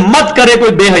چاہیے کہ مت کرے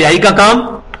کوئی بے حیائی کا کام،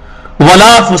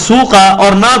 ولا فسوق،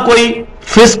 اور نہ کوئی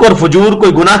فسق اور فجور،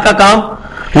 کوئی گناہ کا کام،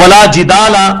 ولا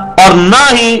جدال، اور نہ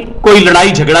ہی کوئی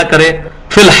لڑائی جھگڑا کرے،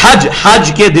 فی الحج،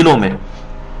 حج کے دنوں میں.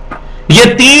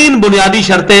 یہ 3 بنیادی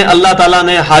شرطیں اللہ تعالیٰ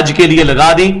نے حج کے لیے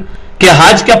لگا دی کہ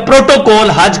حج کا پروٹوکول،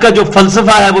 حج کا جو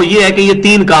فلسفہ ہے وہ یہ ہے کہ یہ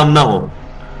 3 کام نہ ہو.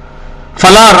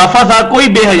 فلا رفث، کوئی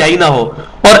بے حیائی نہ ہو،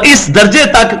 اور اس درجے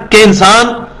تک کہ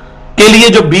انسان کے لیے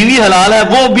جو بیوی حلال ہے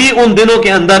وہ بھی ان دنوں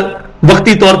کے اندر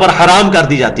وقتی طور پر حرام کر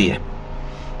دی جاتی ہے.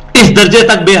 اس درجے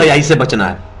تک بے حیائی سے بچنا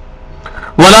ہے.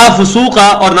 ولا فسوق،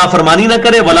 اور نافرمانی نہ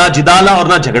کرے، ولا جدال، اور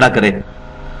نہ جھگڑا کرے.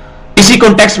 اسی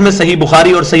کانٹیکسٹ میں صحیح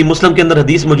بخاری اور صحیح مسلم کے اندر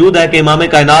حدیث موجود ہے کہ امام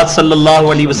کائنات صلی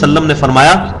اللہ علیہ وسلم نے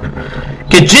فرمایا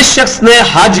کہ جس شخص نے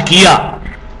حج کیا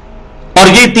اور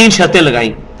یہ 3 شرطیں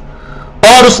لگائیں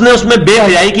اور اس نے اس میں بے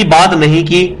حیائی کی بات نہیں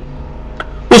کی،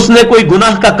 اس نے کوئی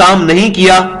گناہ کا کام نہیں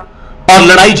کیا اور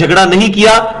لڑائی جھگڑا نہیں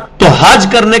کیا، تو حج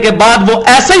کرنے کے بعد وہ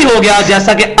ایسا ہی ہو گیا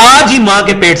جیسا کہ آج ہی ماں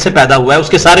کے پیٹ سے پیدا ہوا ہے، اس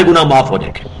کے سارے گناہ معاف ہو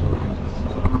جائیں گے.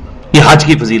 یہ حج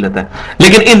کی فضیلت ہے،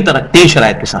 لیکن ان طرح 3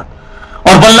 شرائط کے ساتھ.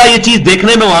 اور واللہ یہ چیز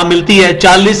دیکھنے میں وہاں ملتی ہے،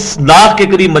 40 لاکھ کے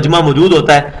قریب مجمع موجود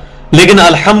ہوتا ہے، لیکن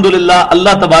الحمدللہ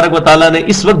اللہ تبارک و تعالیٰ نے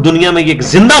اس وقت دنیا میں یہ ایک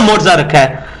زندہ معجزہ رکھا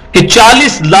ہے کہ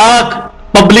 40 لاکھ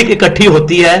پبلک اکٹھی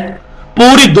ہوتی ہے،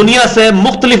 پوری دنیا سے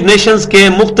مختلف نیشنز کے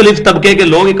مختلف طبقے کے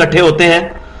لوگ اکٹھے ہوتے ہیں،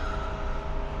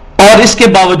 اور اس کے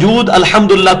باوجود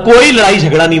الحمدللہ کوئی لڑائی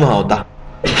جھگڑا نہیں وہاں ہوتا.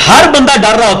 ہر بندہ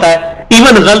ڈر رہا ہوتا ہے،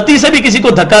 ایون غلطی سے بھی کسی کو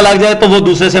دھکا لگ جائے تو وہ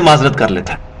دوسرے سے معذرت کر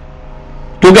لیتا ہے،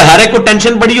 کیونکہ ہر ایک کو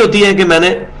ٹینشن پڑی ہوتی ہے کہ میں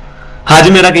نے حج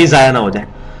میرا کہیں ضائع نہ ہو جائے.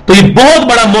 تو یہ بہت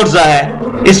بڑا معجزہ ہے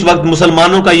اس وقت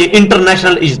مسلمانوں کا، یہ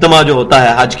انٹرنیشنل اجتماع جو ہوتا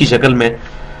ہے حج کی شکل میں،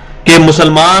 کہ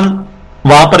مسلمان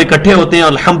وہاں پر اکٹھے ہوتے ہیں،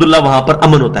 الحمدللہ وہاں پر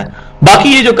امن ہوتا ہے. باقی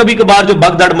یہ جو کبھی کبھار جو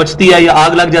بگدڑ مچتی ہے یا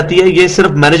آگ لگ جاتی ہے، یہ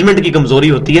صرف مینجمنٹ کی کمزوری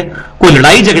ہوتی ہے، کوئی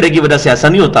لڑائی جھگڑے کی وجہ سے ایسا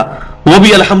نہیں ہوتا. وہ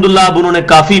بھی الحمدللہ اب انہوں نے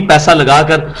کافی پیسہ لگا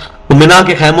کر منا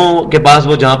کے خیموں کے پاس،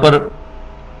 وہ جہاں پر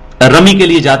رمی کے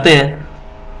لیے جاتے ہیں،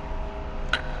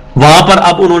 وہاں پر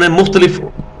اب انہوں نے مختلف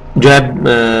جو ہے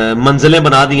منزلیں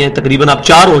بنا دی ہیں. تقریباً اب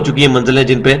 4 ہو چکی ہیں منزلیں،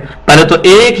 جن پہ پہلے تو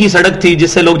ایک ہی سڑک تھی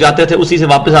جس سے لوگ جاتے تھے، اسی سے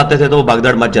واپس آتے تھے تو وہ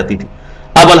بھگدڑ مچ جاتی تھی.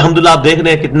 اب الحمدللہ آپ دیکھ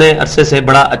رہے ہیں کتنے عرصے سے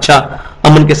بڑا اچھا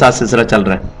امن کے ساتھ سلسلہ چل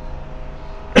رہا ہے.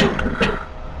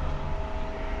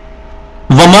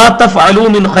 وما تفعلوا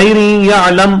من خیر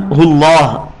یعلمہ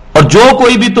اللہ، اور جو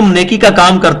کوئی بھی تم نیکی کا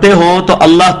کام کرتے ہو تو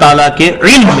اللہ تعالی کے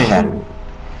علم میں ہے.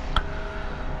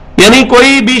 یعنی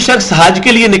کوئی بھی شخص حج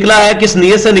کے لیے نکلا ہے، کس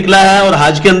نیت سے نکلا ہے اور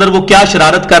حج کے اندر وہ کیا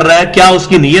شرارت کر رہا ہے، کیا اس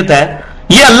کی نیت ہے،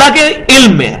 یہ اللہ کے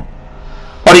علم میں ہے.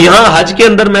 اور یہاں حج کے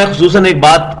اندر میں خصوصاً ایک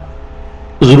بات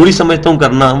ضروری سمجھتا ہوں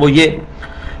کرنا، وہ یہ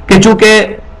کہ چونکہ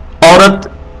عورت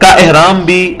کا احرام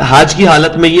بھی حج کی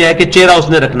حالت میں یہ ہے کہ چہرہ اس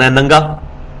نے رکھنا ہے ننگا.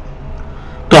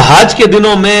 تو حج کے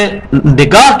دنوں میں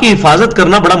نگاہ کی حفاظت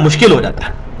کرنا بڑا مشکل ہو جاتا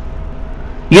ہے.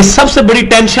 یہ سب سے بڑی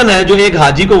ٹینشن ہے جو ایک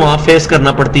حاجی کو وہاں فیس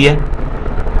کرنا پڑتی ہے,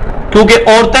 کیونکہ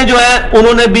عورتیں جو ہیں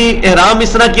انہوں نے بھی احرام اس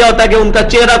طرح کیا ہوتا ہے کہ ان کا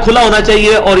چہرہ کھلا ہونا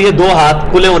چاہیے اور یہ 2 ہاتھ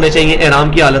کھلے ہونے چاہیے احرام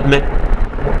کی حالت میں,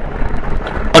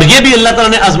 اور یہ بھی اللہ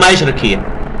تعالیٰ نے آزمائش رکھی ہے.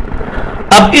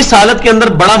 اب اس حالت کے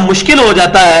اندر بڑا مشکل ہو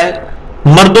جاتا ہے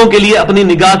مردوں کے لیے اپنی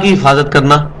نگاہ کی حفاظت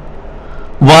کرنا.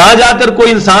 وہاں جا کر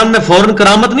کوئی انسان میں فوراً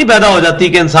کرامت نہیں پیدا ہو جاتی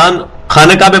کہ انسان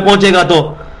خانہ کعبہ پہنچے گا تو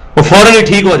وہ فوراً ہی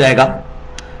ٹھیک ہو جائے گا.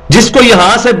 جس کو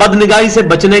یہاں سے بد نگاہی سے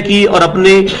بچنے کی اور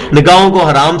اپنی نگاہوں کو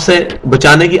حرام سے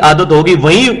بچانے کی عادت ہوگی,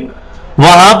 وہیں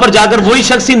وہاں پر جا کر وہی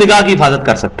شخص ہی نگاہ کی حفاظت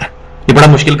کر سکتا ہے. یہ بڑا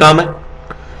مشکل کام ہے,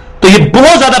 تو یہ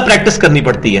بہت زیادہ پریکٹس کرنی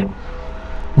پڑتی ہے,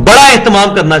 بڑا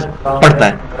اہتمام کرنا پڑتا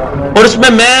ہے. اور اس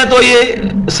میں تو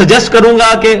یہ سجیسٹ کروں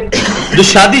گا کہ جو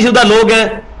شادی شدہ لوگ ہیں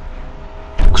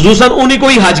خصوصاً انہیں کو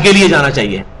ہی حج کے لیے جانا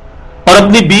چاہیے اور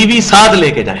اپنی بیوی ساتھ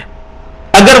لے کے جائیں.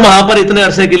 اگر وہاں پر اتنے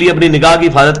عرصے کے لیے اپنی نگاہ کی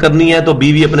حفاظت کرنی ہے تو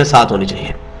بیوی اپنے ساتھ ہونی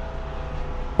چاہیے.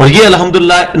 اور یہ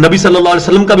الحمدللہ نبی صلی اللہ علیہ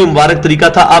وسلم کا بھی مبارک طریقہ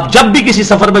تھا. آپ جب بھی کسی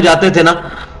سفر میں جاتے تھے نا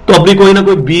تو اپنی کوئی نہ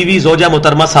کوئی بیوی زوجہ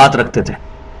محترمہ ساتھ رکھتے تھے.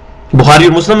 بخاری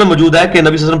اور مسلم میں موجود ہے کہ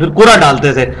نبی صلی اللہ علیہ وسلم پھر قرعہ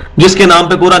ڈالتے تھے, جس کے نام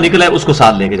پہ قرعہ نکلا ہے اس کو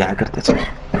ساتھ لے کے جایا کرتے تھے.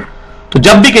 تو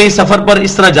جب بھی کہیں سفر پر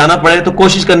اس طرح جانا پڑے تو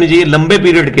کوشش کرنی چاہیے لمبے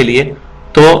پیریڈ کے لیے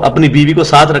تو اپنی بیوی کو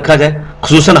ساتھ رکھا جائے.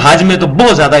 خصوصاً حج میں تو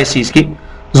بہت زیادہ اس چیز کی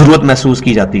ضرورت محسوس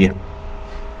کی جاتی ہے.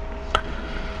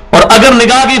 اور اگر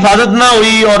نگاہ کی حفاظت نہ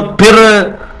ہوئی اور پھر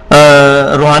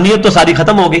روحانیت تو ساری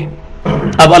ختم ہو گئی.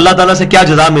 اب اللہ تعالیٰ سے کیا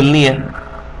جزا ملنی ہے.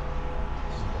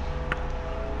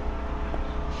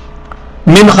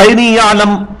 من خیر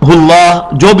یعلمہ اللہ,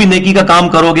 جو بھی نیکی کا کام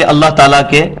کرو گے اللہ تعالیٰ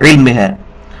کے علم میں ہے.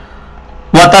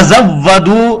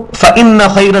 وَتَزَوَّدُوا فَإِنَّ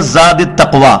خَيْرَ الزَّادِ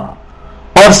التَّقْوَى,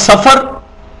 اور سفر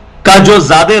کا جو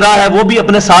زاد راہ ہے وہ بھی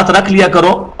اپنے ساتھ رکھ لیا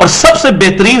کرو, اور سب سے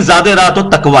بہترین زاد راہ تو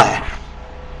تقویٰ ہے.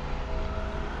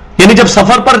 یعنی جب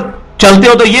سفر پر چلتے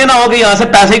ہو تو یہ نہ ہو کہ یہاں سے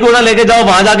پیسے کو نہ لے کے جاؤ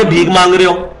وہاں جا کے بھیک مانگ رہے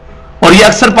ہو, اور یہ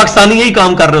اکثر پاکستانی یہی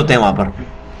کام کر رہے ہوتے ہیں. وہاں پر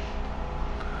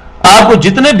آپ کو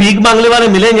جتنے بھیک مانگنے والے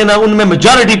ملیں گے نا ان میں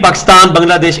میجورٹی پاکستان,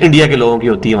 بنگلہ دیش, انڈیا کے لوگوں کی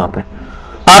ہوتی ہے. وہاں پہ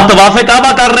آپ طواف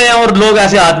کعبہ کر رہے ہیں اور لوگ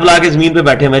ایسے ہاتھ بلا کے زمین پہ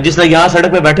بیٹھے ہوئے ہیں, جس طرح یہاں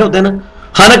سڑک پہ بیٹھے ہوتے ہیں نا,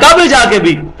 خانہ کعبے جا کے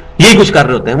بھی یہی کچھ کر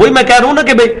رہے ہوتے ہیں. وہی میں کہہ رہا ہوں نا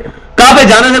کہ بھائی کعبے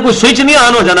جانے سے کوئی سوئچ نہیں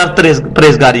آن ہو جانا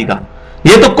پرہیزگاری کا,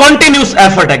 یہ تو کنٹینیوس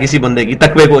ایفرٹ ہے کسی بندے کی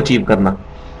تقوی کو اچیو کرنا.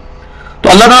 تو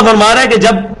اللہ تعالیٰ فرما رہا ہے کہ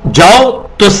جب جاؤ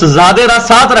تو زیادہ راہ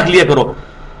ساتھ رکھ لیا کرو,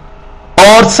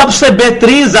 اور سب سے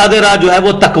بہترین زیادہ راہ جو ہے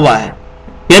وہ تقویٰ ہے.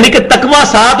 یعنی کہ تقویٰ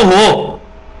ساتھ ہو,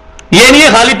 یہ نہیں ہے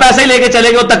خالی پیسے لے کے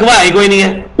چلے گے, وہ تقویٰ ہی کوئی نہیں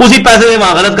ہے, اسی پیسے سے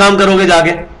وہاں غلط کام کرو گے, جا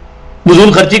کے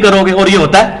فضول خرچی کرو گے. اور یہ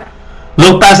ہوتا ہے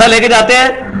لوگ پیسہ لے کے جاتے ہیں,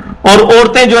 اور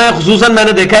عورتیں جو ہیں خصوصاً میں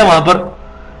نے دیکھا ہے وہاں پر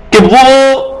کہ وہ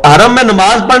حرم میں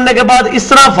نماز پڑھنے کے بعد اس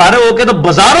طرح فارغ ہو کے تو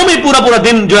بازاروں میں پورا پورا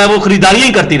دن جو ہے وہ خریداریاں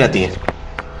ہی کرتی رہتی ہیں,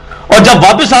 اور جب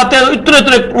واپس آتے ہیں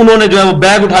اتنے انہوں نے جو ہے وہ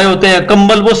بیگ اٹھائے ہوتے ہیں,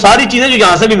 کمبل, وہ ساری چیزیں جو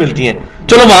یہاں سے بھی ملتی ہیں.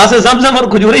 چلو وہاں سے زمزم اور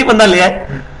کھجورے ہی بندہ لے آئے,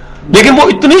 لیکن وہ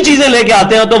اتنی چیزیں لے کے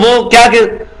آتے ہیں تو وہ کیا کہ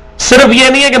صرف یہ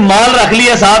نہیں ہے کہ مال رکھ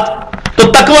لیا ساتھ,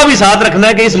 تو تقویٰ بھی ساتھ رکھنا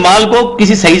ہے کہ اس مال کو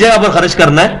کسی صحیح جگہ پر خرچ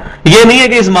کرنا ہے. یہ نہیں ہے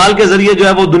کہ اس مال کے ذریعے جو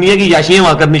ہے وہ دنیا کی یاشیاں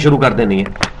وہاں کرنی شروع کر دینی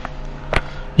ہے.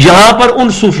 یہاں پر ان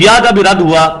صوفیاء کا بھی رد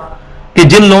ہوا کہ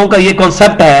جن لوگوں کا یہ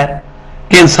کانسیپٹ ہے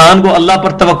کہ انسان کو اللہ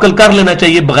پر توکل کر لینا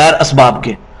چاہیے بغیر اسباب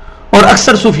کے. اور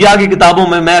اکثر صوفیاء کی کتابوں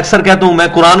میں اکثر کہتا ہوں, میں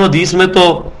قرآن و حدیث میں تو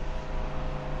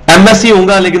ایم ایس سی ہوں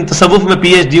گا لیکن تصوف میں پی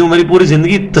ایچ ڈی ہوں, میری پوری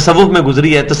زندگی تصوف میں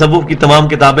گزری ہے. تصوف کی تمام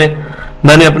کتابیں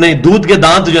میں نے اپنے دودھ کے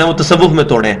دانت جو ہیں وہ تصوف میں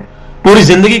توڑے ہیں. پوری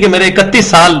زندگی کے میرے 31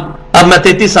 سال, اب میں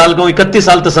 33 سال کا ہوں, 31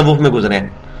 سال تصوف میں گزرے ہیں.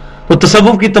 تو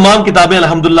تصوف کی تمام کتابیں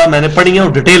الحمدللہ میں نے پڑھی ہیں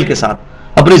اور ڈیٹیل کے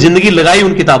ساتھ اپنی زندگی لگائی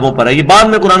ان کتابوں پر ہے. یہ بعد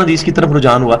میں قرآن حدیث کی طرف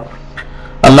رجحان ہوا,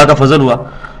 اللہ کا فضل ہوا.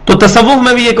 تو تصوف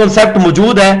میں بھی یہ کانسیپٹ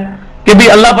موجود ہے کہ بھی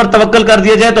اللہ پر توکل کر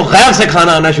دیا جائے تو غیر سے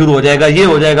کھانا آنا شروع ہو جائے گا, یہ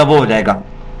ہو جائے گا, وہ ہو جائے گا.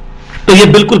 تو یہ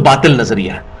بالکل باطل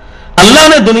نظریہ ہے. اللہ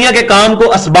نے دنیا کے کام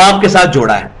کو اسباب کے ساتھ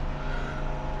جوڑا ہے.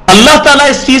 اللہ تعالیٰ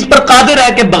اس چیز پر قادر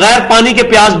ہے کہ بغیر پانی کے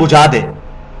پیاس بجھا دے,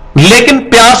 لیکن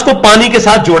پیاس کو پانی کے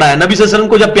ساتھ جوڑا ہے. نبی صلی اللہ علیہ وسلم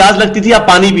کو جب پیاس لگتی تھی آپ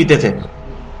پانی پیتے تھے,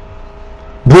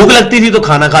 بھوک لگتی تھی تو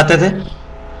کھانا کھاتے تھے.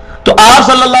 تو آپ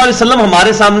صلی اللہ علیہ وسلم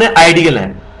ہمارے سامنے آئیڈیل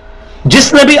ہیں.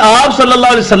 جس نے بھی آپ صلی اللہ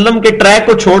علیہ وسلم کے ٹریک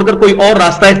کو چھوڑ کر کوئی اور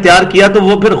راستہ اختیار کیا تو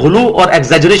وہ پھر غلو اور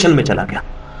ایگزیجریشن میں چلا گیا.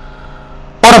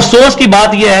 اور افسوس کی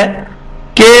بات یہ ہے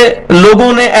کہ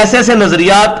لوگوں نے ایسے ایسے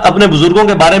نظریات اپنے بزرگوں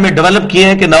کے بارے میں ڈیولپ کیے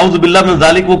ہیں کہ نعوذ باللہ من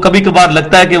ذالک, وہ کبھی کبھار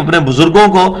لگتا ہے کہ اپنے بزرگوں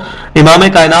کو امام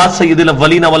کائنات سید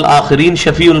الاولین والآخرین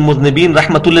شفیع المذنبین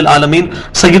رحمت للعالمین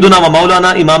سیدنا و مولانا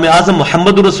امام اعظم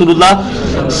محمد رسول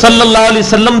اللہ صلی اللہ علیہ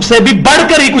وسلم سے بھی بڑھ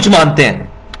کر ہی کچھ مانتے ہیں.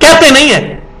 کہتے نہیں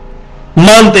ہیں،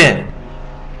 مانتے ہیں۔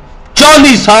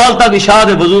 40 سال تک اشاعت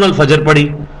وضو الفجر پڑھی،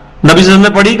 نبی صلی اللہ علیہ وسلم نے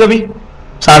پڑھی کبھی؟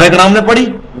 صحابہ کرام نے پڑھی؟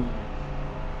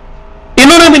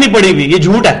 انہوں نے بھی نہیں پڑھی ہوئی، یہ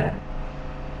جھوٹ ہے۔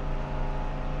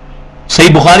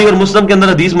 صحیح بخاری اور مسلم کے اندر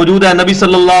حدیث موجود ہے، نبی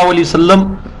صلی اللہ علیہ وسلم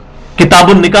کتاب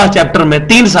النکاح چیپٹر میں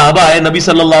 3 صحابہ آئے، نبی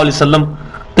صلی اللہ علیہ وسلم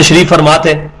تشریف فرما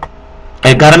تھے،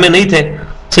 گھر میں نہیں تھے۔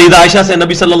 سیدہ عائشہ سے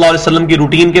نبی صلی اللہ علیہ وسلم کی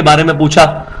روٹین کے بارے میں پوچھا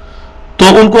تو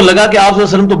ان کو لگا کہ آپ صلی اللہ علیہ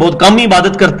وسلم تو بہت کم ہی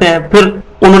عبادت کرتے ہیں۔ پھر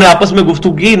انہوں نے آپس میں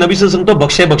گفتگو کی، نبی صلی اللہ علیہ وسلم تو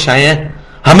بخشے بخشائے ہیں،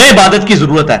 ہمیں عبادت کی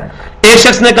ضرورت ہے۔ ایک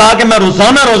شخص نے کہا کہ میں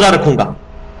روزانہ روزہ رکھوں گا،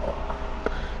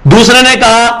 دوسرے نے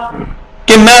کہا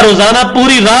کہ میں روزانہ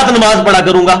پوری رات نماز پڑھا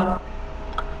کروں گا،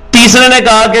 تیسرے نے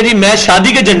کہا کہ جی میں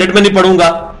شادی کے جھنجٹ میں نہیں پڑھوں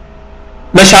گا،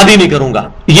 میں شادی نہیں کروں گا،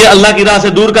 یہ اللہ کی راہ سے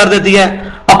دور کر دیتی ہے،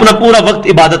 اپنا پورا وقت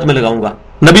عبادت میں لگاؤں گا۔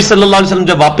 نبی صلی اللہ علیہ وسلم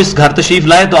جب واپس گھر تشریف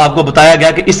لائے تو آپ کو بتایا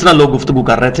گیا کہ اس طرح لوگ گفتگو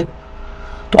کر رہے تھے،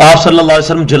 تو آپ صلی اللہ علیہ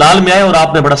وسلم جلال میں آئے اور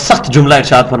آپ نے بڑا سخت جملہ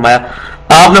ارشاد فرمایا۔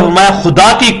 آپ نے فرمایا خدا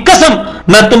کی قسم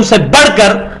میں تم سے بڑھ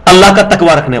کر اللہ کا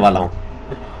تقوی رکھنے والا ہوں۔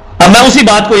 اب میں اسی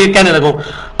بات کو یہ کہنے لگا ہوں،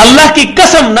 اللہ کی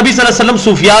قسم نبی صلی اللہ علیہ وسلم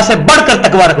صوفیاء سے بڑھ کر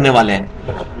تقوی رکھنے والے ہیں۔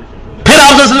 پھر آپ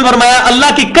صلی اللہ علیہ وسلم نے فرمایا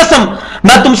اللہ کی قسم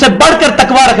میں تم سے بڑھ کر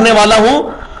تقوی رکھنے والا ہوں،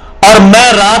 اور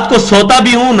میں رات کو سوتا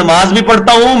بھی ہوں، نماز بھی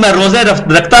پڑھتا ہوں، میں روزے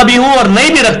رکھتا بھی ہوں اور نہیں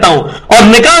بھی رکھتا ہوں، اور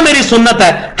نکاح میری سنت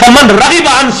ہے۔ فمن رغب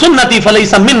عن سنتی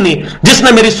فلیس منی، جس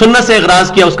نے میری سنت سے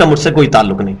اغراض کیا اس کا مجھ سے کوئی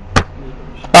تعلق نہیں۔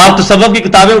 آپ تصوف کی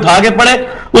کتابیں اٹھا کے پڑھیں،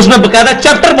 اس میں باقاعدہ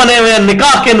چیپٹر بنے ہوئے ہیں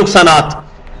نکاح کے نقصانات۔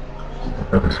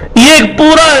 یہ ایک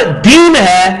پورا دین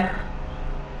ہے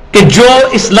کہ جو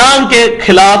اسلام کے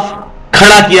خلاف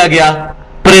کھڑا کیا گیا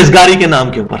پرہیزگاری کے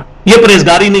نام کے اوپر۔ یہ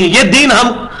پرہیزگاری نہیں ہے، یہ دین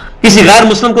ہم کسی غیر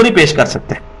مسلم کو نہیں پیش کر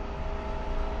سکتے۔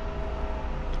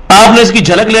 آپ نے اس کی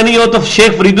جھلک لینی ہو تو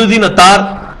شیخ فرید الدین عطار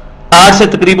آج سے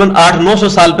تقریباً 800-900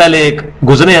 سال پہلے ایک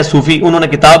گزرے ہیں صوفی، انہوں نے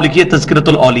کتاب لکھی ہے تذکرۃ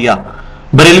الاولیاء،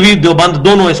 بریلوی دیوبند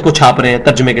دونوں اس کو چھاپ رہے ہیں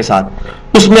ترجمے کے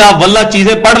ساتھ۔ اس میں آپ واللہ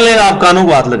چیزیں پڑھ لیں، آپ کانوں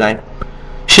کو ہاتھ لگائیں۔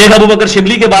 شیخ ابو بکر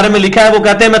شبلی کے بارے میں لکھا ہے، وہ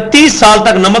کہتے ہیں میں 30 سال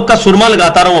تک نمک کا سرما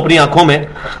لگاتا رہا ہوں اپنی آنکھوں میں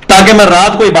تاکہ میں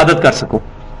رات کو عبادت کر سکوں۔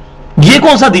 یہ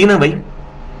کون سا دین ہے بھائی؟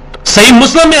 صحیح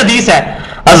مسلم میں حدیث ہے،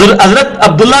 حضرت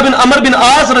عبداللہ بن عمر بن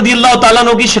عاص رضی اللہ تعالیٰ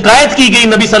عنہ کی شکایت کی گئی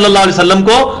نبی صلی اللہ علیہ وسلم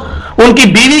کو ان کی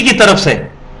بیوی کی طرف سے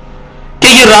کہ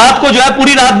یہ رات کو جو ہے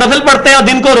پوری رات نفل پڑھتے ہیں اور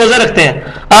دن کو روزے رکھتے ہیں۔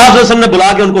 آپ صلی اللہ علیہ وسلم نے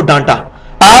بلا کے ان کو ڈانٹا۔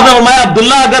 آپ نے فرمایا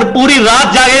عبداللہ اگر پوری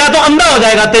رات جاگے گا تو اندھا ہو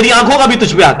جائے گا، تیری آنکھوں کا بھی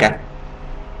تجھ پہ حق ہے،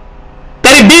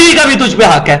 تیری بیوی کا بھی تجھ پہ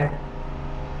حق ہے،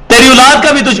 تیری اولاد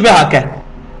کا بھی تجھ پہ حق ہے۔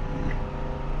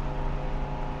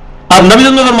 اب نبی صلی اللہ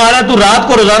علیہ وسلم فرما رہا ہے تو رات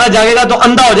کو روزانہ جاگے گا تو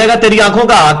اندھا ہو جائے گا، تیری آنکھوں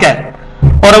کا حق ہے۔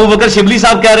 اور ابو بکر شبلی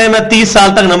صاحب کہہ رہے ہیں میں 30 سال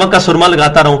تک نمک کا سرما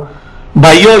لگاتا رہا ہوں۔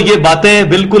 بھائیو یہ باتیں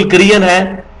بالکل کلیئر ہیں،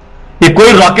 یہ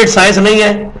کوئی راکٹ سائنس نہیں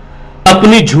ہے۔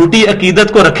 اپنی جھوٹی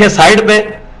عقیدت کو رکھے سائڈ پہ،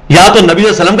 یا تو نبی صلی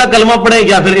اللہ علیہ وسلم کا کلمہ پڑھیں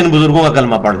یا پھر ان بزرگوں کا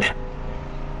کلمہ پڑھ لیں۔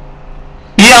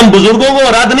 یہ ہم بزرگوں کو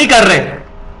رد نہیں کر رہے،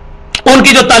 ان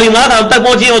کی جو تعلیمات ہم تک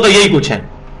پہنچی ہیں وہ تو یہی کچھ ہے۔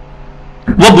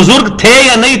 وہ بزرگ تھے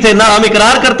یا نہیں تھے، نہ ہم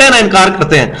اقرار کرتے ہیں نہ انکار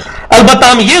کرتے ہیں۔ البتہ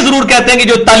ہم یہ ضرور کہتے ہیں کہ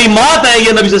جو تعلیمات ہیں یہ نبی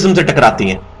صلی اللہ علیہ وسلم سے ٹکراتی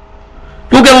ہیں،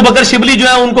 کیونکہ ابو بکر شبلی جو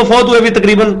ہے ان کو فوت ہوئے بھی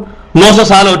تقریباً 900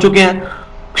 سال ہو چکے ہیں،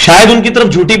 شاید ان کی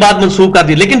طرف جھوٹی بات منسوخ کر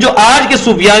دی، لیکن جو آج کے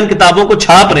صوفیاء ان کتابوں کو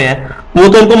چھاپ رہے ہیں وہ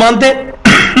تو ان کو مانتے ہیں۔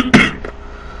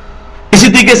 اسی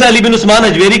طریقے سے علی بن عثمان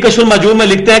اجویری کشف المحجوب میں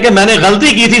لکھتے ہیں کہ میں نے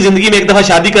غلطی کی تھی زندگی میں ایک دفعہ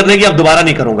شادی کرنے کی، اب دوبارہ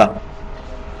نہیں کروں گا۔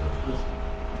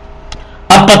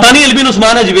 اب پتہ نہیں علی بن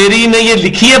عثمان اجویری نے یہ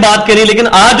لکھی ہے بات کہ نہیں، لیکن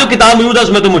آج جو کتاب موجود ہے اس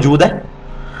میں تو موجود ہے۔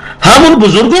 ہم ان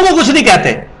بزرگوں کو کچھ نہیں کہتے،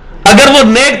 اگر وہ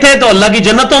نیک تھے تو اللہ کی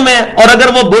جنتوں میں، اور اگر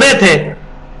وہ برے تھے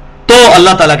تو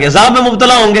اللہ تعالیٰ کے عذاب میں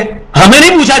مبتلا ہوں گے۔ ہمیں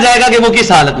نہیں پوچھا جائے گا کہ وہ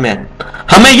کس حالت میں ہے،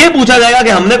 ہمیں یہ پوچھا جائے گا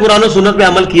کہ ہم نے قرآن و سنت پہ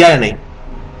عمل کیا یا نہیں۔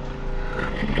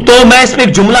 تو میں اس پہ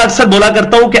ایک جملہ اکثر بولا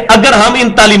کرتا ہوں کہ اگر ہم ان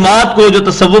تعلیمات کو جو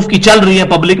تصوف کی چل رہی ہیں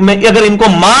پبلک میں، اگر ان کو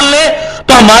مان لیں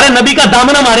تو ہمارے نبی کا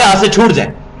دامن ہمارے ہاتھ سے چھوٹ جائے۔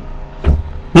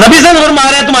 نبی سے فرما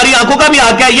رہے ہیں تمہاری آنکھوں کا بھی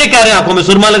حق ہے، یہ کہہ رہے ہیں آنکھوں میں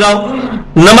سرما لگاؤ،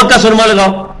 نمک کا سرما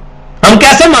لگاؤ، ہم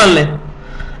کیسے مان لیں؟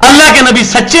 اللہ کے نبی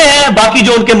سچے ہیں، باقی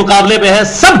جو ان کے مقابلے پہ ہیں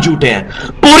سب جھوٹے ہیں۔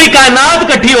 پوری کائنات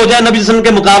اکٹھی ہو جائے نبی صلی اللہ علیہ وسلم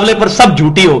کے مقابلے پر سب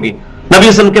جھوٹی ہوگی، نبی صلی اللہ علیہ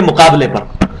وسلم کے مقابلے پر۔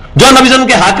 جو نبی صلی اللہ علیہ وسلم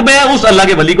کے حق میں ہے اس اللہ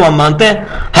کے ولی کو ہم مانتے ہیں۔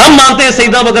 ہم مانتے ہیں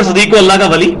سیدنا بکر صدیق کو اللہ کا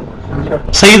ولی،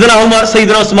 سیدنا عمر،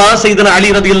 سیدنا عثمان، سیدنا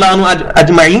علی رضی اللہ عنہ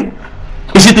اجمعین،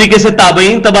 اسی طریقے سے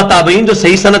تابعین، تبع تابعین جو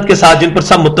صحیح سند کے ساتھ جن پر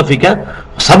سب متفق ہیں،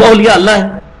 سب اولیاء اللہ ہیں۔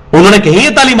 انہوں نے کہیں یہ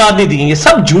تعلیمات نہیں دی، یہ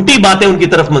سب جھوٹی باتیں ان کی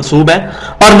طرف منسوب ہیں،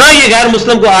 اور نہ یہ غیر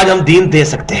مسلم کو آج ہم دین دے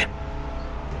سکتے ہیں۔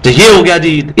 تو یہ ہو گیا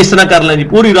جی اس طرح کر لیں جی،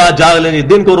 پوری رات جاگ لیں جی،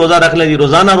 دن کو روزہ رکھ لیں جی،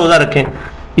 روزانہ روزہ رکھیں،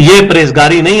 یہ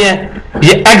پرہیزگاری نہیں ہے،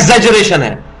 یہ ایگزیجریشن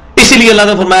ہے۔ اسی لیے اللہ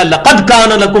نے فرمایا لقد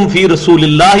کان لکم فی رسول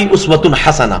اللہ اسوۃ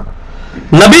حسنہ،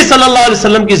 نبی صلی اللہ علیہ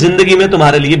وسلم کی زندگی میں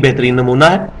تمہارے لیے بہترین نمونہ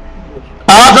ہے. آپ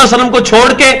صلی اللہ علیہ وسلم کو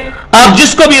چھوڑ کے آپ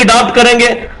جس کو بھی اڈاپٹ کریں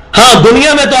گے، ہاں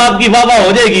دنیا میں تو آپ کی واہ واہ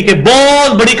ہو جائے گی کہ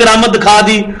بہت بڑی کرامت دکھا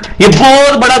دی، یہ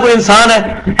بہت بڑا کوئی انسان ہے.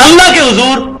 اللہ کے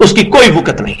حضور اس کی کوئی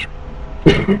وقت نہیں ہے.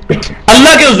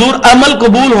 اللہ کے حضور عمل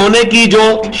قبول ہونے کی جو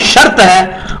شرط ہے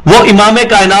وہ امام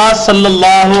کائنات صلی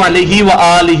اللہ علیہ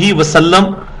وآلہ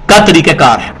وسلم کا طریقہ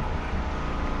کار ہے.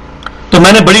 تو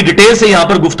میں نے بڑی ڈیٹیل سے یہاں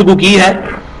پر گفتگو کی ہے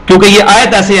کیونکہ یہ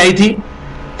آیت ایسے آئی تھی،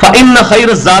 فَإِنَّ خَيْرَ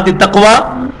الزَّادِ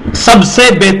التَّقْوَىٰ، سب سے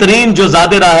بہترین جو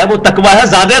زاد راہ ہے وہ تقویٰ ہے.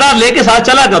 زاد راہ لے کے ساتھ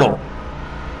چلا کرو،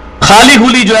 خالی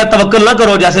خولی جو ہے توکل نہ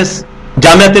کرو. جیسے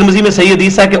جامعہ ترمذی میں صحیح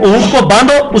حدیث ہے کہ اونٹ کو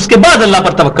باندھو اس کے بعد اللہ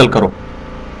پر توکل کرو.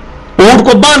 اونٹ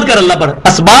کو باندھ کر اللہ پر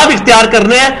اسباب اختیار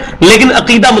کرنے ہیں لیکن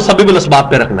عقیدہ مسبب الاسباب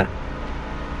پہ رکھنا ہے.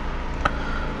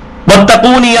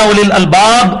 وَاتَّقُونِ يَا أُولِي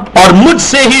الْأَلْبَابِ، اور مجھ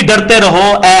سے ہی ڈرتے رہو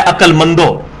اے عقل مندو.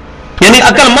 یعنی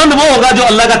عقل مند وہ ہوگا جو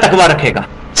اللہ کا تقویٰ رکھے گا.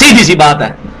 سیدھی سی بات ہے.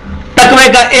 تقوی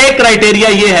کا ایک کرائٹیریا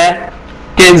یہ ہے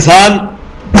کہ انسان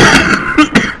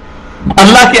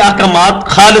اللہ کے احکامات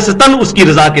خالصتاً اس کی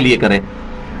رضا کے لیے کرے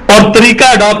اور طریقہ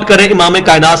اڈاپٹ کرے امام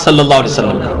کائنات صلی اللہ علیہ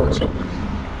وسلم.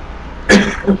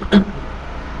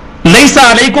 لیس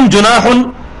علیکم جناح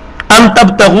ان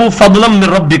تبتغوا فضلا من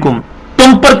ربکم،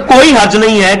 تم پر کوئی حرج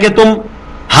نہیں ہے کہ تم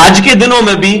حج کے دنوں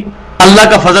میں بھی اللہ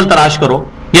کا فضل تلاش کرو.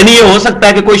 یعنی یہ ہو سکتا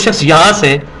ہے کہ کوئی شخص یہاں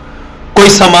سے کوئی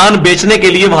سامان بیچنے کے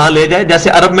لیے وہاں لے جائے. جیسے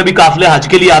عرب میں بھی قافلے حج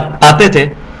کے لیے آتے تھے،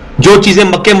 جو چیزیں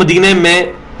مکے مدینے میں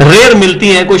ریئر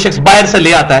ملتی ہیں کوئی شخص باہر سے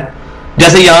لے آتا ہے.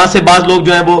 جیسے یہاں سے بعض لوگ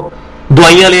جو ہیں وہ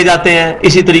دوائیاں لے جاتے ہیں،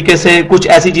 اسی طریقے سے کچھ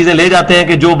ایسی چیزیں لے جاتے ہیں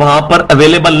کہ جو وہاں پر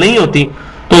اویلیبل نہیں ہوتی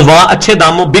تو وہاں اچھے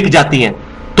داموں بک جاتی ہیں.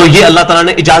 تو یہ اللہ تعالیٰ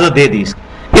نے اجازت دے دی.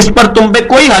 اس پر تم پہ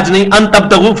کوئی حج نہیں ان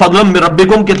تبتغوا فضلا من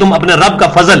ربکم، کہ تم اپنے رب کا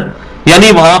فضل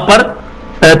یعنی وہاں پر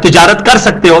تجارت کر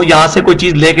سکتے ہو یہاں سے کوئی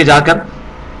چیز لے کے جا کر.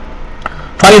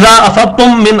 فَإِذَا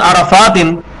أَفَضْتُم مِّنْ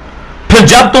عَرَفَاتٍ، پھر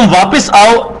جب تم واپس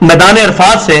آؤ میدان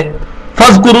عرفات سے،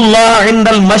 فَاذْكُرُوا اللَّهَ عِندَ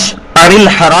الْمَشْعَرِ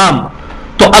الْحَرَامِ،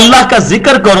 تو اللہ کا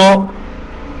ذکر کرو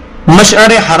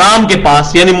مشعر حرام کے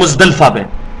پاس یعنی مزدلفہ میں.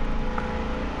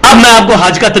 اب میں آپ کو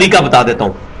حج کا طریقہ بتا دیتا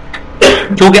ہوں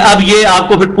کیونکہ اب یہ آپ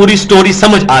کو پھر پوری سٹوری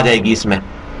سمجھ آ جائے گی اس میں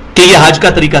کہ یہ حج کا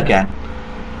طریقہ کیا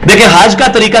ہے. دیکھیں حج کا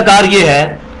طریقہ کار یہ ہے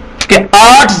کہ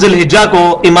 8 ذی الحجہ کو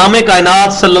امام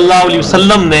کائنات صلی اللہ علیہ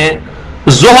وسلم نے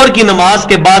ظہر کی نماز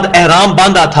کے بعد احرام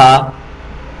باندھا تھا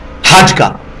حج کا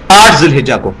 8 ذی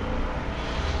الحجہ کو،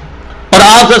 اور آپ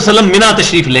صلی اللہ علیہ وسلم منا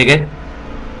تشریف لے گئے.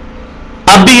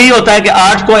 اب بھی یہی ہوتا ہے کہ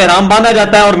 8 کو احرام باندھا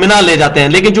جاتا ہے اور منا لے جاتے ہیں،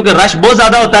 لیکن چونکہ رش بہت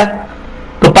زیادہ ہوتا ہے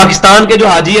تو پاکستان کے جو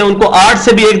حاجی ہیں ان کو 8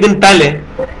 سے بھی ایک دن پہلے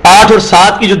 8 اور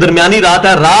 7 کی جو درمیانی رات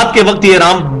ہے رات کے وقت یہ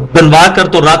احرام بنوا کر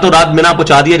تو راتوں رات منا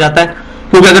پہنچا دیا جاتا ہے،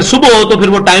 کیونکہ اگر صبح ہو تو پھر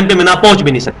وہ ٹائم پہ منا پہنچ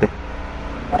بھی نہیں سکتے.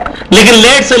 لیکن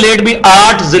لیٹ سے لیٹ بھی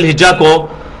 8 ذی الحجہ کو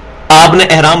آپ نے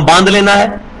احرام باندھ لینا ہے،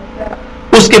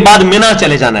 اس کے بعد منا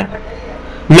چلے جانا ہے.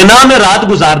 منا میں رات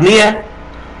گزارنی ہے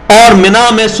اور منا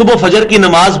میں صبح فجر کی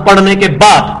نماز پڑھنے کے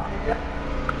بعد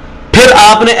پھر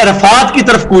آپ نے عرفات کی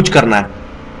طرف کوچ کرنا ہے،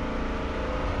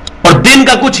 اور دن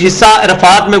کا کچھ حصہ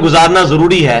عرفات میں گزارنا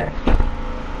ضروری ہے.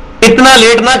 اتنا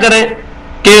لیٹ نہ کریں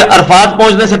کہ عرفات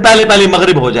پہنچنے سے پہلے پہلے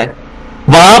مغرب ہو جائے.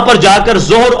 وہاں پر جا کر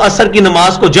ظہر و عصر کی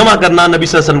نماز کو جمع کرنا نبی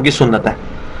صلی اللہ علیہ وسلم کی سنت ہے.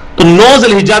 تو 9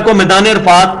 ذی الحجہ کو میدان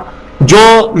عرفات جو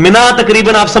منا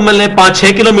تقریباً آپ سمجھ لیں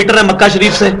 5-6 کلومیٹر ہے مکہ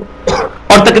شریف سے،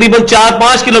 اور تقریباً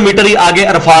 4-5 کلومیٹر ہی آگے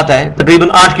عرفات ہے، تقریباً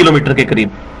 8 کلومیٹر کے قریب.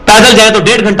 پیدل جائیں تو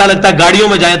 1.5 گھنٹہ لگتا ہے، گاڑیوں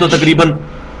میں جائیں تو تقریباً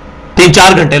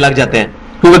 3-4 گھنٹے لگ جاتے ہیں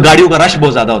کیونکہ گاڑیوں کا رش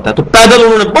بہت زیادہ ہوتا ہے. تو پیدل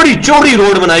انہوں نے بڑی چوڑی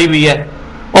روڈ بنائی ہوئی ہے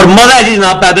اور مزہ ہے جی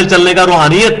جناب پیدل چلنے کا.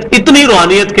 روحانیت، اتنی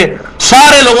روحانیت کہ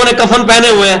سارے لوگوں نے کفن پہنے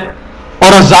ہوئے ہیں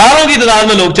اور ہزاروں کی تعداد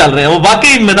میں لوگ چل رہے ہیں. وہ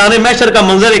واقعی میدان محشر کا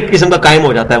منظر ایک قسم کا قائم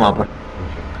ہو جاتا ہے وہاں پر.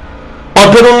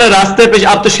 اور پھر انہوں نے راستے پہ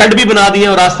اب تو شیڈ بھی بنا دیے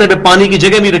اور راستے پہ پانی کی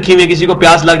جگہ بھی رکھی ہوئی ہے، کسی کو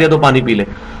پیاس لگ جائے تو پانی پی لے.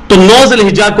 تو 9 ذی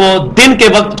الحجہ کو دن کے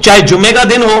وقت چاہے جمعے کا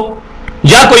دن ہو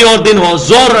یا کوئی اور دن ہو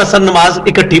ظہر اثر نماز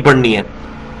اکٹھی پڑھنی ہے.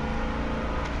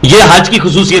 یہ حج کی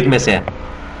خصوصیت میں سے ہے.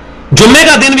 جمعے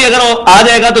کا دن بھی اگر آ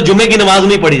جائے گا تو جمعے کی نماز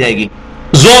نہیں پڑھی جائے گی،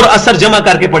 ظہر اثر جمع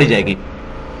کر کے پڑھی جائے گی.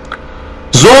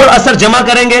 ظہر اثر جمع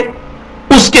کریں گے،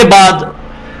 اس کے بعد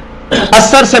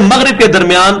عصر سے مغرب کے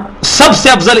درمیان سب سے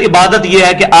افضل عبادت یہ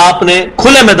ہے کہ آپ نے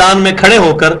کھلے میدان میں کھڑے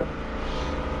ہو کر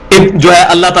جو ہے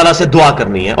اللہ تعالیٰ سے دعا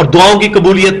کرنی ہے، اور دعاؤں کی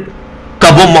قبولیت کا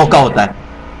وہ موقع ہوتا ہے.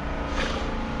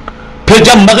 پھر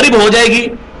جب مغرب ہو جائے گی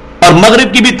اور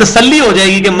مغرب کی بھی تسلی ہو جائے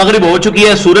گی کہ مغرب ہو چکی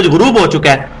ہے، سورج غروب ہو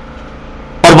چکا ہے،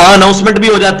 اور وہاں اناؤنسمنٹ بھی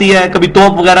ہو جاتی ہے، کبھی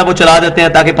توپ وغیرہ وہ چلا دیتے ہیں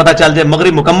تاکہ پتہ چل جائے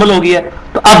مغرب مکمل ہو گئی ہے.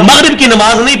 تو اب مغرب کی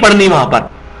نماز نہیں پڑھنی وہاں پر،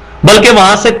 بلکہ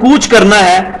وہاں سے کوچ کرنا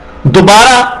ہے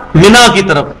دوبارہ منا کی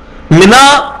طرف. منا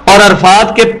اور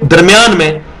عرفات کے درمیان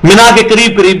میں، منا کے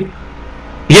قریب قریب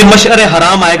یہ مشعر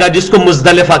حرام آئے گا جس کو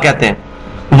مزدلفہ کہتے ہیں،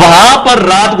 وہاں پر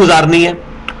رات گزارنی ہے.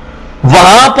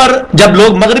 وہاں پر جب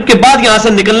لوگ مغرب کے بعد یہاں سے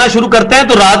نکلنا شروع کرتے ہیں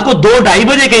تو رات کو 2-2:30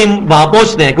 بجے کہیں وہاں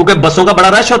پہنچتے ہیں، کیونکہ بسوں کا بڑا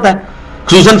رش ہوتا ہے،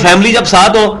 خصوصاً فیملی جب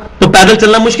ساتھ ہو تو پیدل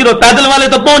چلنا مشکل ہو. پیدل والے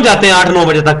تو پہنچ جاتے ہیں 8-9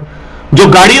 بجے تک، جو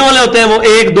گاڑیوں والے ہوتے ہیں وہ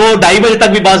 1-2-2:30 بجے تک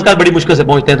بھی بعض کا بڑی مشکل سے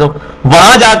پہنچتے ہیں. تو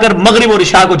وہاں جا کر مغرب اور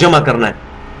عشاء کو جمع کرنا ہے.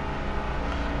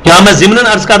 یہاں میں ضمناً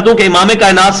عرض کر دوں کہ امام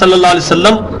کائنات صلی اللہ علیہ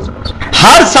وسلم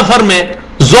ہر سفر میں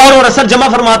ظہر اور عصر جمع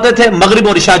فرماتے تھے، مغرب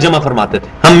اور عشاء جمع فرماتے تھے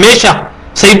ہمیشہ.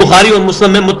 صحیح بخاری اور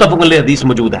مسلم میں متفق علیہ حدیث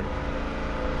موجود ہے.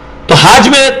 تو حج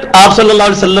میں آپ صلی اللہ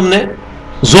علیہ وسلم نے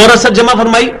ظہر عصر جمع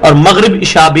فرمائی اور مغرب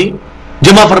عشاء بھی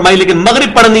جمع فرمائی، لیکن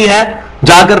مغرب پڑھنی ہے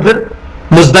جا کر پھر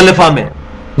مزدلفہ میں،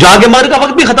 جہاں کے مغرب کا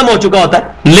وقت بھی ختم ہو چکا ہوتا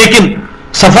ہے. لیکن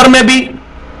سفر میں بھی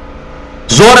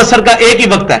ظہر عصر کا ایک ہی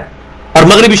وقت ہے اور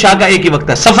مغرب عشاء کا ایک ہی وقت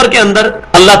ہے. سفر کے اندر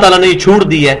اللہ تعالیٰ نے یہ چھوٹ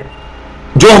دی ہے.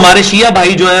 جو ہمارے شیعہ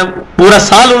بھائی جو ہیں پورا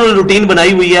سال انہوں نے روٹین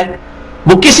بنائی ہوئی ہے،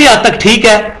 وہ کسی حد تک ٹھیک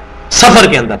ہے سفر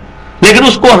کے اندر، لیکن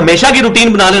اس کو ہمیشہ کی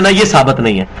روٹین بنا لینا یہ ثابت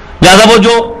نہیں ہے. لہذا وہ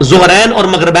جو ظہرین اور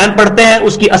مغربین پڑھتے ہیں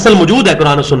اس کی اصل موجود ہے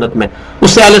قرآن و سنت میں،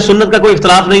 اس سے اہل سنت کا کوئی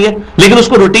اختلاف نہیں ہے، لیکن اس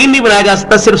کو روٹین نہیں بنایا جا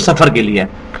سکتا، صرف سفر کے لیے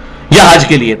یا حج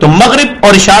کے لیے. تو مغرب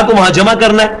اور عشاء کو وہاں جمع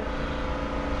کرنا ہے.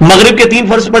 مغرب کے 3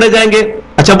 فرض پڑھے جائیں گے.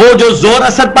 اچھا، وہ جو ظہر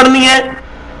عصر پڑھنی ہے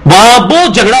وہاں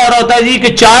بہت جھگڑا ہو رہا ہوتا ہے جی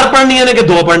کہ 4 پڑھنی ہے کہ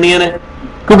 2 پڑھنی ہے،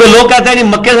 کیونکہ لوگ کہتے ہیں جی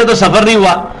مکے سے تو سفر نہیں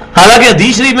ہوا. حالانکہ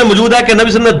حدیث شریف میں موجود ہے کہ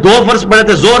نبی صلی اللہ علیہ وسلم نے 2 فرض پڑھے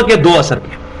تھے، ظہر کے 2 عصر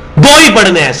کے، 2 ہی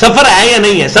پڑھنے ہیں. سفر ہے یا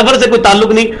نہیں ہے، سفر سے کوئی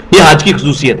تعلق نہیں، یہ حج کی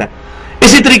خصوصیت ہے.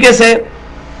 اسی طریقے سے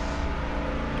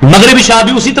مغرب عشاء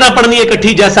بھی اسی طرح پڑھنی ہے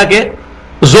اکٹھی جیسا کہ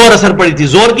ظہر عصر پڑھی تھی.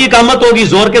 ظہر کی اقامت ہوگی،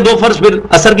 ظہر کے 2 فرض، پھر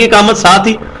عصر کی اقامت ساتھ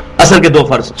ہی، عصر کے 2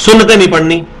 فرض، سنتیں نہیں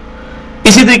پڑھنی.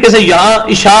 اسی طریقے سے یہاں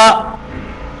عشاء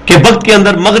کے وقت کے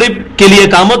اندر مغرب کے لیے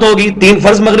اقامت ہوگی، 3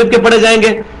 فرض مغرب کے پڑھے جائیں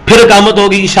گے، پھر اقامت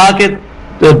ہوگی عشاء کے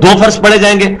 2 فرض پڑھے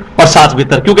جائیں گے اور 7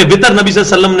 وتر، کیونکہ وتر نبی صلی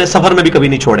اللہ علیہ وسلم نے سفر میں بھی کبھی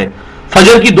نہیں چھوڑے.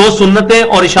 فجر کی 2 سنتیں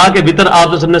اور عشاء کے وتر آپ صلی اللہ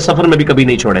علیہ وسلم نے سفر میں بھی کبھی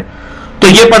نہیں چھوڑے. تو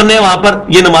یہ پڑھنے وہاں پر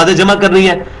یہ نمازیں جمع کرنی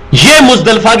ہے. یہ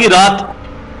مزدلفہ کی رات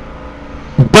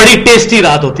بڑی ٹیسٹی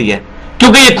رات ہوتی ہے،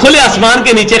 کیونکہ یہ کھلے آسمان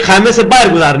کے نیچے خیمے سے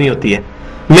باہر گزارنی ہوتی ہے.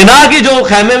 مینا کی جو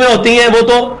خیمے میں ہوتی ہیں وہ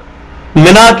تو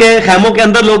مینا کے خیموں کے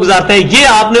اندر لوگ گزارتے ہیں، یہ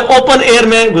آپ نے اوپن ایئر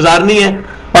میں گزارنی ہے.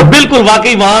 اور بالکل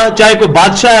واقعی وہاں چاہے کوئی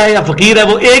بادشاہ ہے یا فقیر ہے،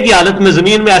 وہ ایک ہی حالت میں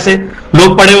زمین میں ایسے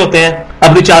لوگ پڑے ہوتے ہیں،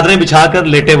 اپنی چادریں بچھا کر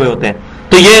لیٹے ہوئے ہوتے ہیں.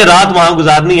 تو یہ رات وہاں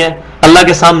گزارنی ہے، اللہ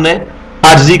کے سامنے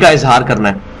عاجزی کا اظہار کرنا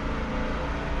ہے.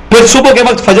 پھر صبح کے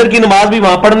وقت فجر کی نماز بھی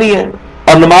وہاں پڑھنی ہے،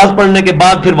 اور نماز پڑھنے کے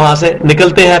بعد پھر وہاں سے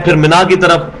نکلتے ہیں پھر مینا کی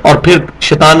طرف، اور پھر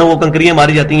شیطانوں کو کنکریاں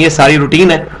ماری جاتی ہیں. یہ ساری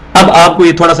روٹین ہے. اب آپ کو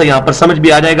یہ تھوڑا سا یہاں پر سمجھ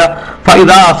بھی آ جائے گا.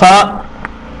 فَإِذَا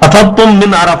أَفَضْتُم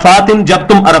مِّنْ عَرَفَاتٍ، جب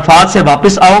تم عرفات سے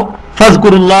واپس آؤ،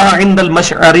 فَاذْكُرُوا اللَّهَ عِندَ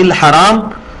الْمَشْعَرِ الْحَرَامِ،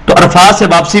 تو عرفات سے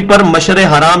واپسی پر مشعر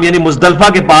حرام یعنی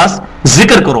مزدلفہ کے پاس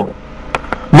ذکر کرو.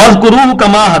 وَاذْكُرُوهُ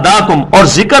كَمَا هَدَاكُمْ، اور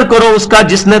ذکر کرو اس کا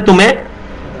جس نے تمہیں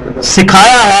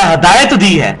سکھایا ہے، ہدایت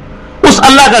دی ہے، اس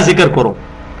اللہ کا ذکر کرو.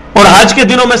 اور حج کے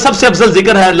دنوں میں سب سے افضل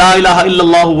ذکر ہے لا الہ الا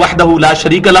اللہ وحدہ لا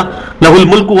شریک لہ لہ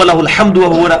الملک ولہ الحمد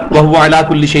وہو علی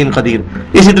کل شیء قدیر.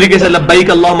 اسی طریقے سے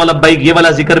لبیک اللہم لبیک یہ والا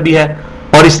ذکر بھی ہے.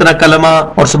 اور اس طرح کلمہ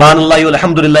اور سبحان اللہ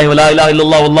والحمد للہ ولا الہ الا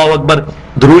اللہ واللہ اکبر،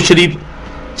 درود شریف.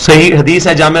 صحیح حدیث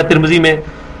ہے جامعہ ترمذی میں،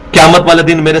 قیامت والے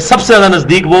دن میرے سب سے زیادہ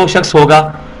نزدیک وہ شخص ہوگا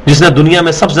جس نے دنیا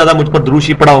میں سب سے زیادہ مجھ پر درود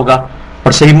شریف پڑھا ہوگا.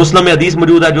 اور صحیح مسلم میں حدیث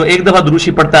موجود ہے جو ایک دفعہ درود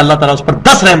شریف پڑھتا ہے اللہ تعالیٰ اس پر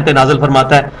 10 رحمتیں نازل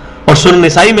فرماتا ہے. اور سنن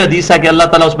نسائی میں حدیث ہے کہ اللہ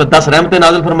تعالیٰ اس پر 10 رحمتیں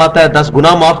نازل فرماتا ہے، 10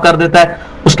 گناہ معاف کر دیتا ہے،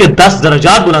 اس کے 10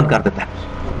 درجات بلند کر دیتا ہے.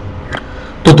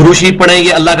 تو درود شریف پڑھیں،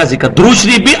 یہ اللہ کا ذکر. درود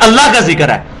شریف بھی اللہ کا ذکر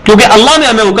ہے کیونکہ اللہ نے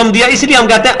ہمیں حکم دیا، اس لیے ہم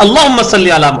کہتے ہیں اللہم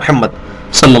صلی علی محمد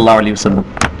صلی اللہ علیہ وسلم.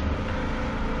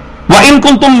 وَإِن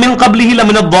كُنتُم مِّن قَبْلِهِ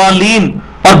لَمِنَ الضَّالِّينَ،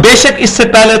 اور بے شک اس سے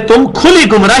پہلے تم کھلی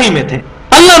گمراہی میں تھے،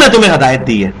 اللہ نے تمہیں ہدایت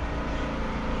دی ہے.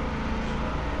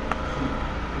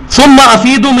 ثم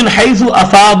افیدوا من حیث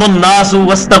افاض الناس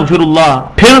واستغفروا اللہ،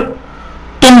 پھر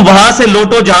تم وہاں سے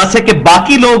لوٹو جہاں سے کہ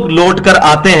باقی لوگ لوٹ کر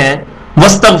آتے ہیں،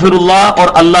 واستغفروا اللہ، اور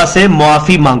اللہ سے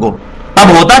معافی مانگو. اب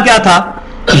ہوتا کیا تھا،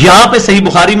 یہاں پہ صحیح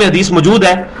بخاری میں حدیث موجود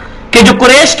ہے کہ جو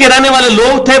قریش کے رہنے والے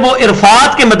لوگ تھے وہ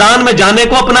عرفات کے میدان میں جانے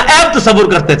کو اپنا عیب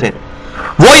تصور کرتے تھے.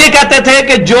 وہ یہ کہتے تھے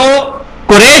کہ جو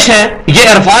قریش ہیں یہ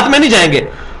عرفات میں نہیں جائیں گے،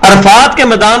 عرفات کے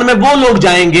میدان میں وہ لوگ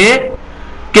جائیں گے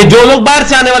کہ جو لوگ باہر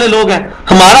سے آنے والے لوگ ہیں،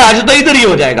 ہمارا حج تو ادھر ہی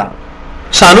ہو جائے گا،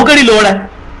 سانو کڑی لوڑ ہے.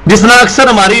 جس طرح اکثر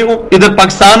ہماری ادھر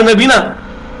پاکستان میں بھی نا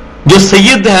جو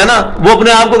سید ہے نا وہ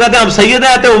اپنے آپ کو کہتے ہیں ہم سید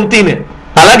ہیں، امتی نے،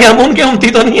 حالانکہ ہم ان کے امتی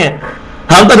تو نہیں ہیں،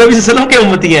 ہم تو نبی صلی اللہ علیہ وسلم کے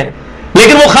امتی ہیں،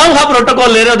 لیکن وہ خام خواہ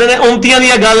پروٹوکول لے رہے ہوتے ہیں امتیاں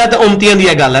دیا گل ہے تو امتیاں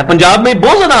دیا گل ہے. پنجاب میں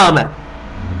بہت زیادہ عام ہے.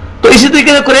 تو اسی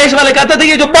طریقے سے قریش والے کہتے تھے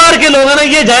یہ جو باہر کے لوگ ہیں نا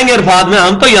یہ جائیں گے عرفات میں,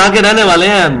 ہم تو یہاں کے رہنے والے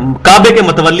ہیں, کعبے کے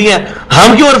متولی ہیں,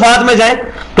 ہم کیوں عرفات میں جائیں؟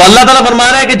 تو اللہ تعالیٰ فرما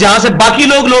رہا ہے کہ جہاں سے باقی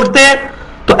لوگ لوٹتے ہیں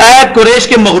تو اے قریش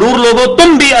کے مغرور لوگوں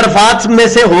تم بھی عرفات میں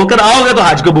سے ہو کر آؤ گے تو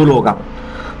حج قبول ہوگا.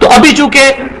 تو ابھی چونکہ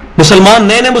مسلمان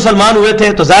نئے مسلمان ہوئے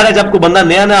تھے تو ظاہر ہے جب کوئی بندہ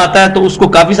نیا نیا آتا ہے تو اس کو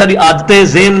کافی ساری عادتیں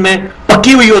ذہن میں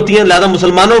پکی ہوئی ہوتی ہیں, لہذا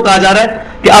مسلمانوں کو کہا جا رہا ہے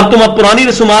کہ اب تم اب پرانی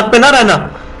رسومات پہ نہ رہنا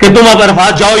کہ تم اب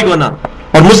عرفات جاؤ ہی کو نہ.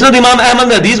 اور مسند امام احمد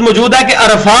میں حدیث موجود ہے کہ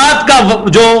عرفات کا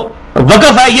جو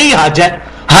وقف ہے یہی حج ہے,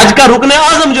 حج کا رکن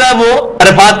اعظم جو ہے وہ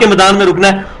عرفات کے میدان میں رکنا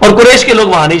ہے, اور قریش کے لوگ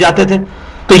وہاں نہیں جاتے تھے.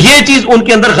 تو یہ چیز ان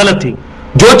کے اندر غلط تھی.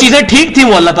 جو چیزیں ٹھیک تھیں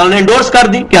وہ اللہ تعالیٰ نے انڈورس کر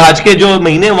دی کہ حج کے جو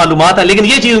مہینے معلومات ہے, لیکن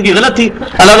یہ چیز ان کی غلط تھی.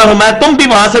 اللہ نے فرمایا تم بھی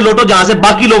وہاں سے لوٹو جہاں سے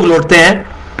باقی لوگ لوٹتے ہیں,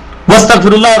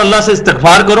 واستغفر اللہ, اور اللہ سے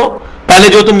استغفار کرو پہلے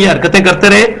جو تم یہ حرکتیں کرتے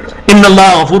رہے. ان اللہ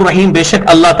غفور رحیم, بے شک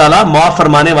اللہ تعالیٰ معاف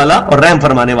فرمانے والا اور رحم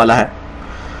فرمانے والا ہے.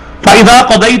 فَإِذَا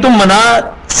قَضَيْتُم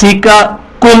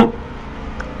مَنَاسِكَكُم,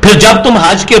 پھر جب تم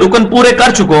حج کے رکن پورے کر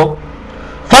چکو,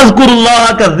 فَاذْكُرُوا اللَّهَ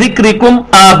كَذِكْرِكُمْ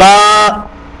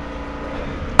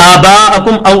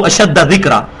آباءکم او اشد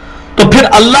ذکرا, تو پھر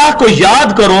اللہ کو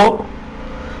یاد کرو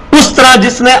اس طرح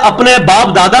جس نے اپنے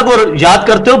باپ دادا کو یاد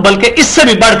کرتے ہو, بلکہ اس سے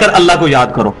بھی بڑھ کر اللہ کو یاد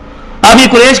کرو. اب یہ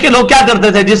قریش کے لوگ کیا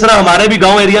کرتے تھے, جس طرح ہمارے بھی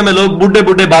گاؤں ایریا میں لوگ بڈھے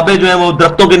بڈھے بابے جو ہیں وہ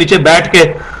درختوں کے نیچے بیٹھ کے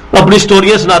اپنی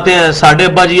سٹوریاں سناتے ہیں, ساڈے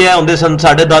ابا جی ہے ہوندے سن,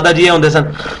 ساڈے دادا جی ہے ہوندے سن.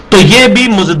 تو یہ بھی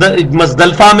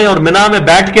مزدلفہ میں اور منا میں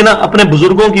بیٹھ کے نا اپنے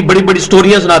بزرگوں کی بڑی بڑی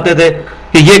سٹوریاں سناتے تھے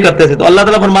کہ یہ کرتے تھے. تو اللہ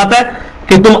تعالیٰ فرماتا ہے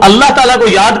کہ تم اللہ تعالیٰ کو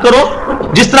یاد کرو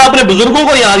جس طرح اپنے بزرگوں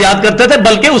کو یاد کرتے تھے,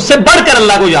 بلکہ اس سے بڑھ کر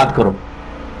اللہ کو یاد کرو.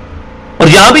 اور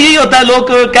یہاں بھی یہی ہوتا ہے, لوگ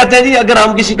کہتے ہیں جی اگر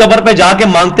ہم کسی قبر پہ جا کے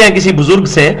مانگتے ہیں کسی بزرگ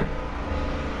سے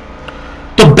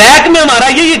تو بیک میں ہمارا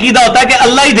یہی عقیدہ ہوتا ہے کہ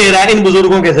اللہ ہی دے رہا ہے ان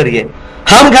بزرگوں کے ذریعے.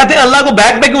 ہم کہتے ہیں اللہ کو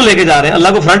بیک پہ کیوں لے کے جا رہے ہیں, اللہ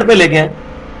کو فرنٹ پہ لے کے آئیں.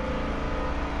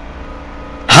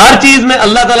 ہر چیز میں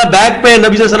اللہ تعالیٰ بیک پہ,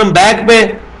 نبی صلی اللہ علیہ وسلم بیک پہ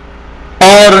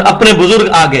اور اپنے بزرگ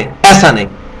آگے, ایسا نہیں.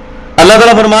 اللہ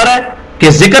تعالیٰ فرما رہا ہے کہ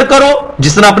ذکر کرو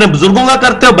جس طرح اپنے بزرگوں کا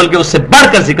کرتے ہو, بلکہ اس سے بڑھ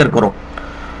کر ذکر کرو.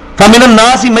 فَمِنَ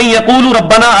النَّاسِ مَن يَقُولُ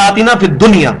رَبَّنَا آتِنَا فِي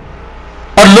الدُّنْيَا,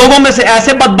 اور لوگوں میں سے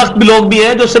ایسے بدبخت بھی لوگ بھی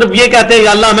ہیں جو صرف یہ کہتے ہیں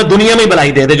یا اللہ ہمیں دنیا میں ہی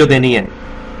بھلائی دے دے جو دینی ہے.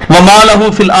 وَمَا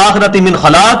لَهُ فِي الْآخِرَةِ مِنْ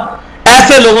خَلَاقٍ,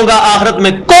 ایسے لوگوں کا آخرت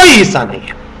میں کوئی حصہ نہیں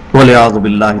ہے. وَلِعَاذُ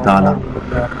بِاللَّهِ تَعَالَى.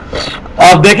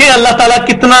 اور دیکھیں اللہ تعالیٰ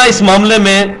کتنا اس معاملے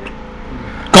میں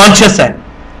کانشیس ہے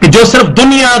کہ جو صرف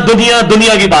دنیا دنیا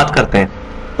دنیا کی بات کرتے ہیں.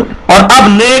 اور اب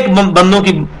نیک بندوں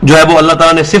کی جو ہے وہ اللہ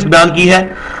تعالیٰ نے صفت بیان کی ہے.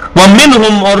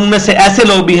 وَمِنْهُمْ, اور ان میں سے ایسے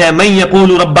لوگ بھی ہیں, مَن يَقُولُ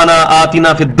رَبَّنَا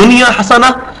آتِنَا فِي الدُّنْيَا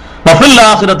حَسَنَةً وَفِي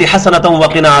الْآخِرَةِ حَسَنَةً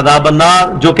وَقِنَا عَذَابَ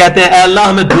النَّارِ, جو کہتے ہیں اے اللہ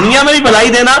ہمیں دنیا میں بھی بھلائی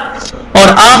دینا اور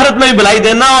آخرت میں بھی بھلائی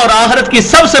دینا, اور آخرت کی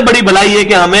سب سے بڑی بھلائی ہے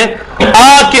کہ ہمیں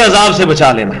آگ کے عذاب سے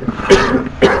بچا لینا.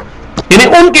 یعنی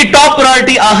ان کی ٹاپ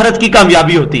پرائرٹی آخرت کی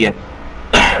کامیابی ہوتی ہے.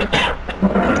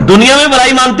 دنیا میں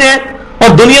بھلائی مانگتے ہیں, اور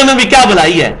دنیا میں بھی کیا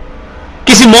بھلائی ہے.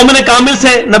 کسی مومن کامل سے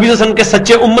نبی صلی اللہ علیہ وسلم کے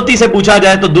سچے امتی سے پوچھا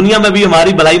جائے تو دنیا میں بھی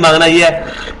ہماری بھلائی مانگنا یہ ہے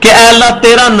کہ اے اللہ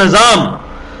تیرا نظام,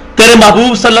 تیرے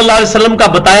محبوب صلی اللہ علیہ وسلم کا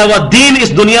بتایا ہوا دین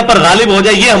اس دنیا پر غالب ہو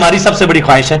جائے, یہ ہماری سب سے بڑی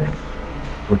خواہش ہے.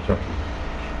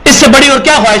 اس سے بڑی اور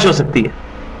کیا خواہش ہو سکتی ہے.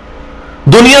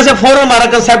 دنیا سے فوراً ہمارا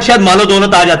کنسپٹ شاید مال و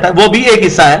دولت آ جاتا ہے, وہ بھی ایک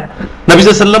حصہ ہے. نبی صلی اللہ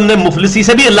علیہ وسلم نے مفلسی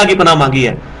سے بھی اللہ کی پناہ مانگی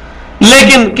ہے,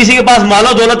 لیکن کسی کے پاس مال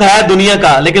و دولت ہے دنیا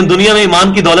کا, لیکن دنیا میں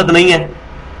ایمان کی دولت نہیں ہے,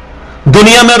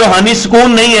 دنیا میں روحانی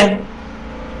سکون نہیں ہے,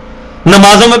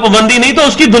 نمازوں میں پابندی نہیں, تو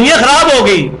اس کی دنیا خراب ہو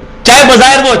گئی, چاہے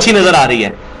بظاہر وہ اچھی نظر آ رہی ہے.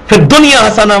 پھر دنیا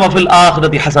حسنہ وفی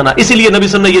الآخرۃ حسنہ. اسی لیے نبی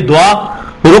صلی اللہ علیہ وسلم نے یہ دعا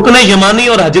رکن یمانی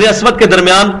اور حجر اسود کے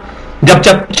درمیان جب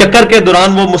چکر کے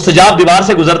دوران وہ مستجاب دیوار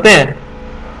سے گزرتے ہیں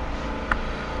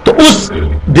تو اس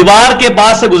دیوار کے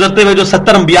پاس سے گزرتے ہوئے جو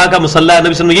 70 انبیاء کا مصلی ہے,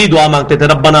 نبی صلی اللہ علیہ وسلم یہی دعا مانگتے تھے,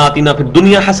 ربنا آتنا فی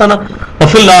الدنیا حسنہ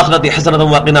وفی الآخرۃ حسنۃ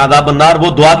وقنا عذاب النار. وہ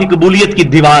دعا کی قبولیت کی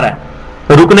دیوار ہے,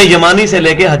 رکن یمانی سے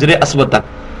لے کے حجر اسود تک.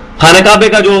 خانہ کعبے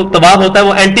کا جو طواف ہوتا ہے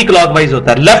وہ اینٹی کلاک وائز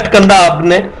ہوتا ہے, لیفٹ کندھا آپ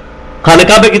نے خانہ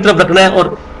کعبے کی طرف رکھنا ہے اور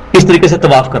اس طریقے سے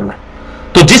طواف کرنا ہے.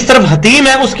 تو جس طرف حتیم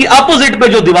ہے اس کی اپوزٹ پہ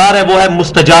جو دیوار ہے وہ ہے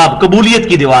مستجاب, قبولیت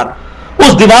کی دیوار.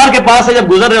 اس دیوار کے پاس سے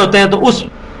جب گزر رہے ہوتے ہیں تو اس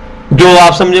جو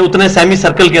آپ سمجھے اتنے سیمی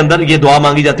سرکل کے اندر یہ دعا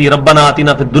مانگی جاتی ہے, ربنا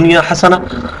آتنا فی الدنیا حسنہ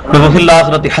وفی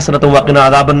الآخرۃ حسنۃ وقنا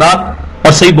عذاب النار.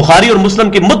 اور صحیح بخاری اور مسلم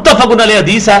کی متفق علیہ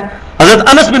حدیث ہے, حضرت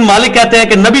انس بن مالک کہتے ہیں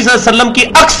کہ نبی صلی اللہ علیہ وسلم کی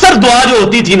اکثر دعا جو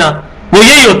ہوتی تھی نا وہ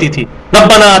یہی ہوتی تھی,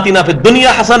 ربنا آتنا فی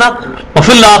الدنیا حسنہ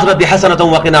وفی الآخرۃ حسنۃ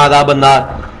وقنا عذاب النار.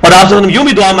 اور آپ وسلم یوں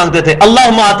بھی دعا مانگتے تھے,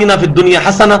 اللہم آتنا فی الدنیا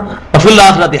حسنہ وفی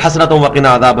الآخرۃ حسنۃ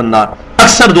وقنا عذاب النار.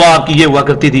 اکثر دعا آپ کی یہ ہوا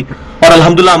کرتی تھی. اور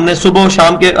الحمدللہ ہم نے صبح و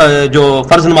شام کے جو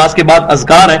فرض نماز کے بعد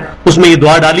اذکار ہیں اس میں یہ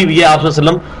دعا ڈالی ہوئی ہے. آپ صلی اللہ علیہ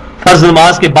وسلم فرض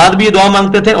نماز کے بعد بھی یہ دعا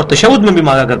مانگتے تھے اور تشہد میں بھی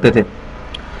مانگا کرتے تھے.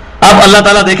 اب اللہ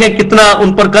تعالیٰ دیکھیں کتنا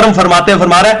ان پر کرم فرماتے ہیں،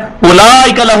 فرما رہا ہے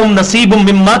اولئک لہم نصیب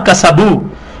مما کسبوا،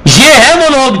 یہ ہیں وہ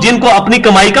لوگ جن کو اپنی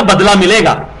کمائی کا بدلہ ملے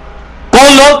گا۔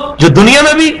 کون لوگ؟ جو دنیا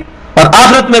میں بھی اور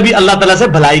آخرت میں بھی اللہ تعالیٰ سے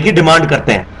بھلائی کی ڈیمانڈ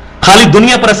کرتے ہیں، خالی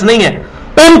دنیا پرست نہیں ہے،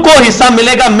 ان کو حصہ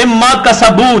ملے گا مما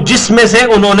کسبوا، جس میں سے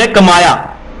انہوں نے کمایا،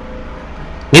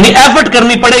 یعنی ایفرٹ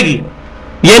کرنی پڑے گی،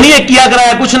 یہ نہیں ہے کیا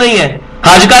کرایا کچھ نہیں ہے،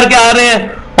 حج کر کے آ رہے ہیں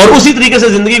اور اسی طریقے سے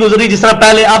زندگی گزری جس طرح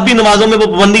پہلے، اب بھی نمازوں میں وہ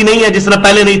پابندی نہیں ہے جس طرح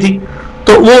پہلے نہیں تھی،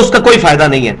 تو وہ اس کا کوئی فائدہ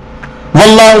نہیں ہے۔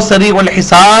 واللہ سریع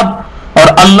الحساب، اور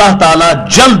اللہ تعالیٰ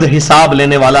جلد حساب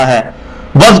لینے والا ہے۔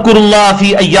 وَاذْكُرُوا اللَّهَ فِي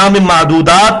أَيَّامٍ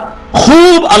مَّعْدُودَاتٍ،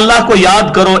 خوب اللہ کو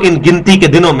یاد کرو ان گنتی کے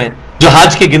دنوں میں، جو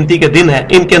حج کے گنتی کے دن ہیں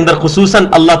ان کے اندر خصوصاً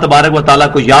اللہ تبارک و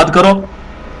تعالیٰ کو یاد کرو۔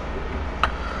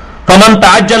 فَمَن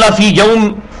تَعَجَّلَ فِي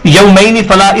يَوْمَيْنِ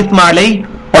فَلَا إِثْمَ عَلَيْهِ،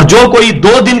 اور جو کوئی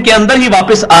 2 دن کے اندر ہی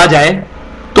واپس آ جائے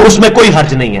تو اس میں کوئی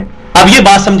حرج نہیں ہے۔ اب یہ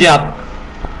بات سمجھے آپ،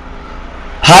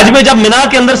 حج میں جب مینا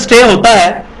کے اندر سٹے ہوتا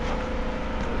ہے،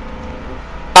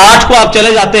 8 کو آپ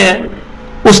چلے جاتے ہیں،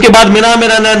 اس کے بعد مینا میں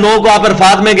رہنا ہے، 9 کو آپ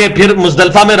عرفات میں گئے، پھر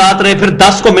مزدلفہ میں رات رہے، پھر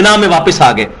 10 کو مینا میں واپس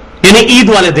آ گئے، یعنی عید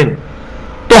والے دن،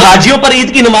 تو حاجیوں پر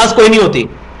عید کی نماز کوئی نہیں ہوتی،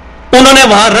 انہوں نے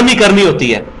وہاں رمی کرنی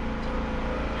ہوتی ہے،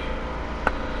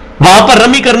 وہاں پر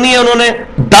رمی کرنی ہے، انہوں نے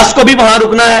 10 کو بھی وہاں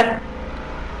رکنا ہے،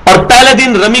 اور پہلے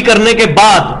دن رمی کرنے کے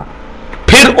بعد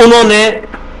پھر انہوں نے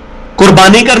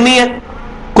قربانی کرنی ہے،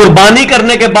 قربانی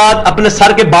کرنے کے بعد اپنے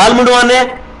سر کے بال منڈوانے ہیں،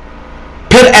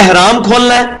 پھر احرام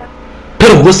کھولنا ہے،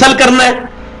 پھر غسل کرنا ہے،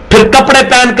 پھر کپڑے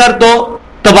پہن کر تو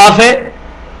طواف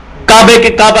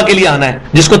کعبہ کے لیے آنا ہے،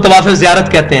 جس کو طواف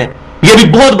زیارت کہتے ہیں، یہ بھی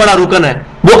بہت بڑا رکن ہے،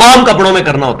 وہ عام کپڑوں میں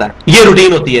کرنا ہوتا ہے، یہ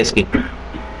روٹین ہوتی ہے اس کی،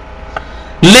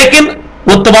 لیکن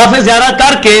وہ طواف زیارت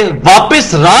کر کے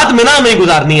واپس رات مینا میں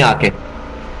گزارنی ہے آ کے،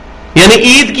 یعنی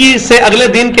عید کی سے اگلے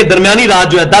دن کے درمیانی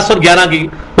رات جو ہے 10 اور 11 کی،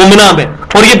 وہ مینا میں،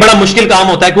 اور یہ بڑا مشکل کام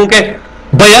ہوتا ہے کیونکہ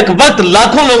بیک وقت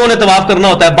لاکھوں لوگوں نے طواف کرنا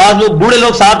ہوتا ہے، بعض لوگ بوڑھے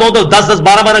لوگ ساتھ ہوں تو 10-10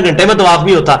 12-12 گھنٹے میں طواف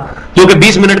نہیں ہوتا، جو کہ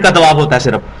 20 منٹ کا طواف ہوتا ہے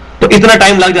صرف، تو اتنا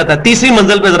ٹائم لگ جاتا ہے، تیسری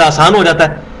منزل پہ ذرا آسان ہو جاتا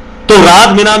ہے، تو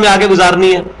رات مینا میں آگے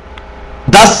گزارنی ہے،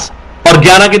 10 اور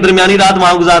 11 کی درمیانی رات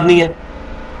وہاں گزارنی ہے،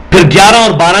 پھر 11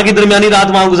 اور 12 کی درمیانی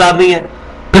رات وہاں گزارنی ہے،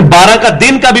 پھر 12 کا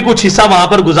دن کا بھی کچھ حصہ وہاں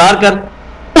پر گزار کر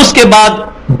اس کے بعد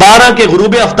 12 کے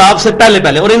غروب آفتاب سے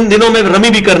پہلے، اور ان دنوں میں رمی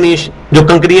بھی کرنی ہے، جو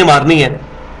کنکریاں مارنی ہے،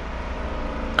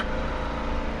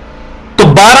 تو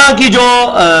 12 کی جو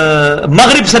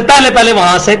مغرب سے پہلے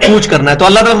وہاں سے کوچ کرنا ہے، تو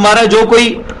اللہ تعالیٰ ہمارا جو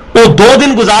کوئی وہ 2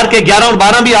 دن گزار کے 11 اور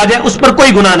 12 بھی آ جائے اس پر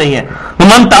کوئی گناہ نہیں ہے۔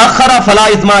 من تاخر فلا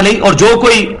اثم علیہ، اور جو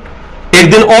کوئی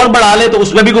ایک دن اور بڑھا لے تو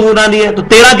اس میں بھی کوئی گناہ نہیں ہے، تو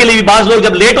 13 کے لیے بھی بعض لوگ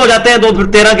جب لیٹ ہو جاتے ہیں تو پھر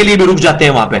 13 کے لیے بھی رک جاتے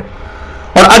ہیں وہاں پہ،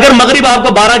 اور اگر مغرب آپ کو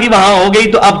 12 کی وہاں ہو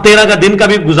گئی تو اب 13 کا دن کا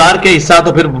بھی گزار کے حصہ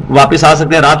تو پھر واپس آ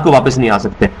سکتے ہیں، رات کو واپس نہیں آ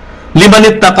سکتے۔ لمن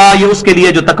اتقا، یہ اس کے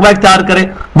لیے جو تقوی اختیار کرے،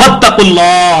 واتقوا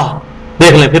اللہ،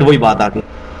 دیکھ لیں پھر وہی بات آ گئی،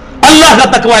 اللہ کا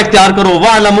تقوی اختیار کرو،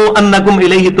 وَاعْلَمُوا أَنَّكُمْ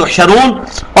إِلَيْهِ تُحْشَرُونَ،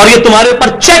 اور یہ تمہارے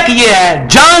اوپر چیک یہ ہے،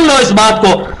 جان لو اس بات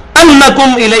کو، أَنَّكُمْ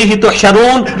إِلَيْهِ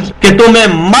تُحْشَرُونَ، کہ تمہیں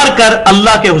مر کر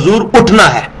اللہ کے حضور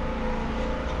اٹھنا ہے۔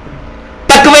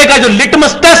 تقوی کا جو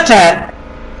لٹمس ٹیسٹ ہے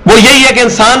وہ یہی ہے کہ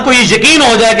انسان کو یہ یقین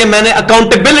ہو جائے کہ میں نے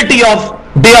accountability of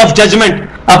day of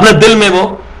judgment اپنے دل میں وہ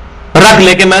رکھ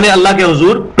لے کہ میں نے اللہ کے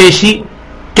حضور پیشی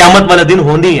قیامت والے دن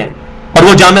ہونی ہے، اور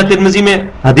وہ جامعہ ترمذی میں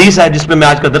حدیث ہے جس پہ میں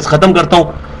آج کا درس ختم کرتا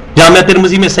ہوں، جامعہ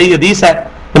ترمذی میں صحیح حدیث ہے،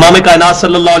 امام کائنات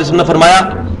صلی اللہ علیہ وسلم نے فرمایا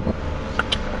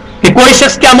کہ کوئی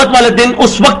شخص قیامت والے دن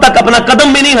اس وقت تک اپنا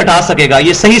قدم بھی نہیں ہٹا سکے گا،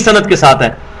 یہ صحیح سند کے ساتھ ہے،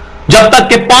 جب تک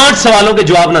کہ 5 سوالوں کے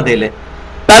جواب نہ دے لے۔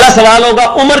 پہلا سوال ہوگا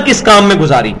عمر کس کام میں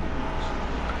گزاری،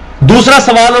 دوسرا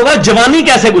سوال ہوگا جوانی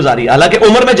کیسے گزاری، حالانکہ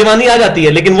عمر میں جوانی آ جاتی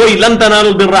ہے لیکن وہی لن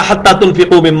تنالوا البر حتى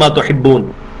تنفقوا مما تحبون،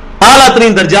 اعلیٰ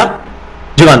ترین درجہ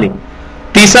جوانی۔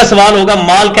 تیسرا سوال ہوگا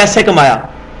مال کیسے کمایا،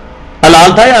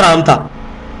 حلال تھا یا حرام تھا،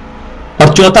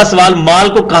 اور چوتھا سوال مال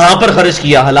کو کہاں پر خرچ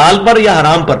کیا، حلال پر یا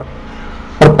حرام پر،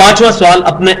 اور 5واں سوال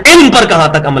اپنے علم پر کہاں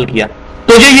تک عمل کیا۔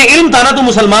 تو یہ علم تھا نا، تو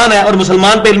مسلمان ہے اور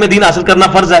مسلمان پہ علم دین حاصل کرنا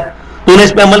فرض ہے، تو نے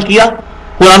اس پہ عمل کیا،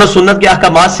 قرآن و سنت کے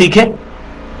احکامات سیکھے،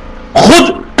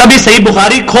 خود کبھی صحیح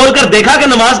بخاری کھول کر دیکھا کہ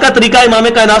نماز کا طریقہ امام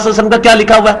کائنات صلی اللہ علیہ وسلم کا کیا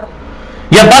لکھا ہوا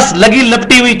ہے، یا بس لگی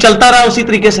لپٹی ہوئی چلتا رہا اسی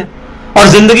طریقے سے، اور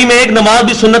زندگی میں ایک نماز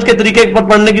بھی سنت کے طریقے پر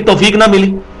پڑھنے کی توفیق نہ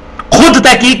ملی۔ خود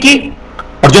تحقیق کی،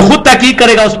 اور جو خود تحقیق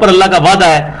کرے گا اس پر اللہ کا وعدہ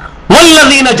ہے،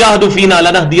 والذین جاہدوا فینا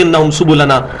لنہدینہم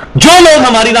سبلنا، جو لوگ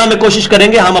ہماری راہ میں کوشش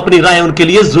کریں گے ہم اپنی راہیں ان کے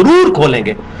لیے ضرور کھولیں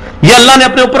گے۔ یہ اللہ نے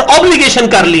اپنے اوپر اوبلیگیشن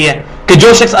کر لی ہے کہ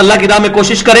جو شخص اللہ کی راہ میں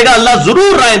کوشش کرے گا اللہ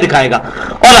ضرور راہیں دکھائے گا،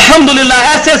 اور الحمدللہ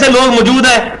ایسے ایسے لوگ موجود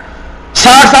ہیں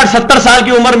 60 70 سال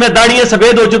کی عمر میں داڑیاں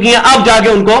سفید ہو چکی ہیں، اب جا کے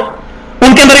ان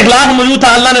کے اندر اخلاص موجود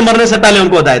تھا، اللہ نے مرنے سے پہلے ان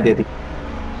کو ہدایت دے دی۔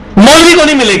 مولوی کو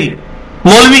نہیں ملے گی،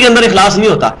 مولوی کے اندر اخلاص نہیں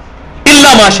ہوتا، الا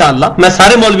ماشاء اللہ، میں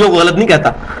سارے مولویوں کو غلط نہیں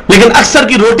کہتا، لیکن اکثر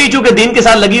کی روٹی چونکہ دین کے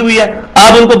ساتھ لگی ہوئی ہے،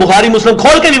 آپ ان کو بخاری مسلم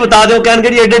کھول کے بھی بتا دیں، کہیں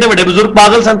گے ایڈے بڑے بزرگ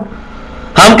پاگل سن.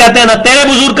 ہم کہتے ہیں نہ تیرے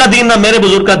بزرگ کا دین نہ میرے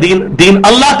بزرگ کا دین، دین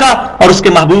اللہ کا اور اس کے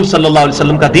محبوب صلی اللہ علیہ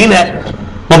وسلم کا دین ہے.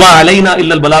 وما علینا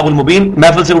الا البلاغ المبین.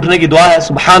 محفل سے اٹھنے کی دعا ہے.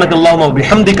 سبحانک اللہم و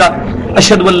بحمدک،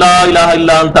 اشہد ان لا الہ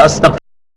الا انت، استغفرک.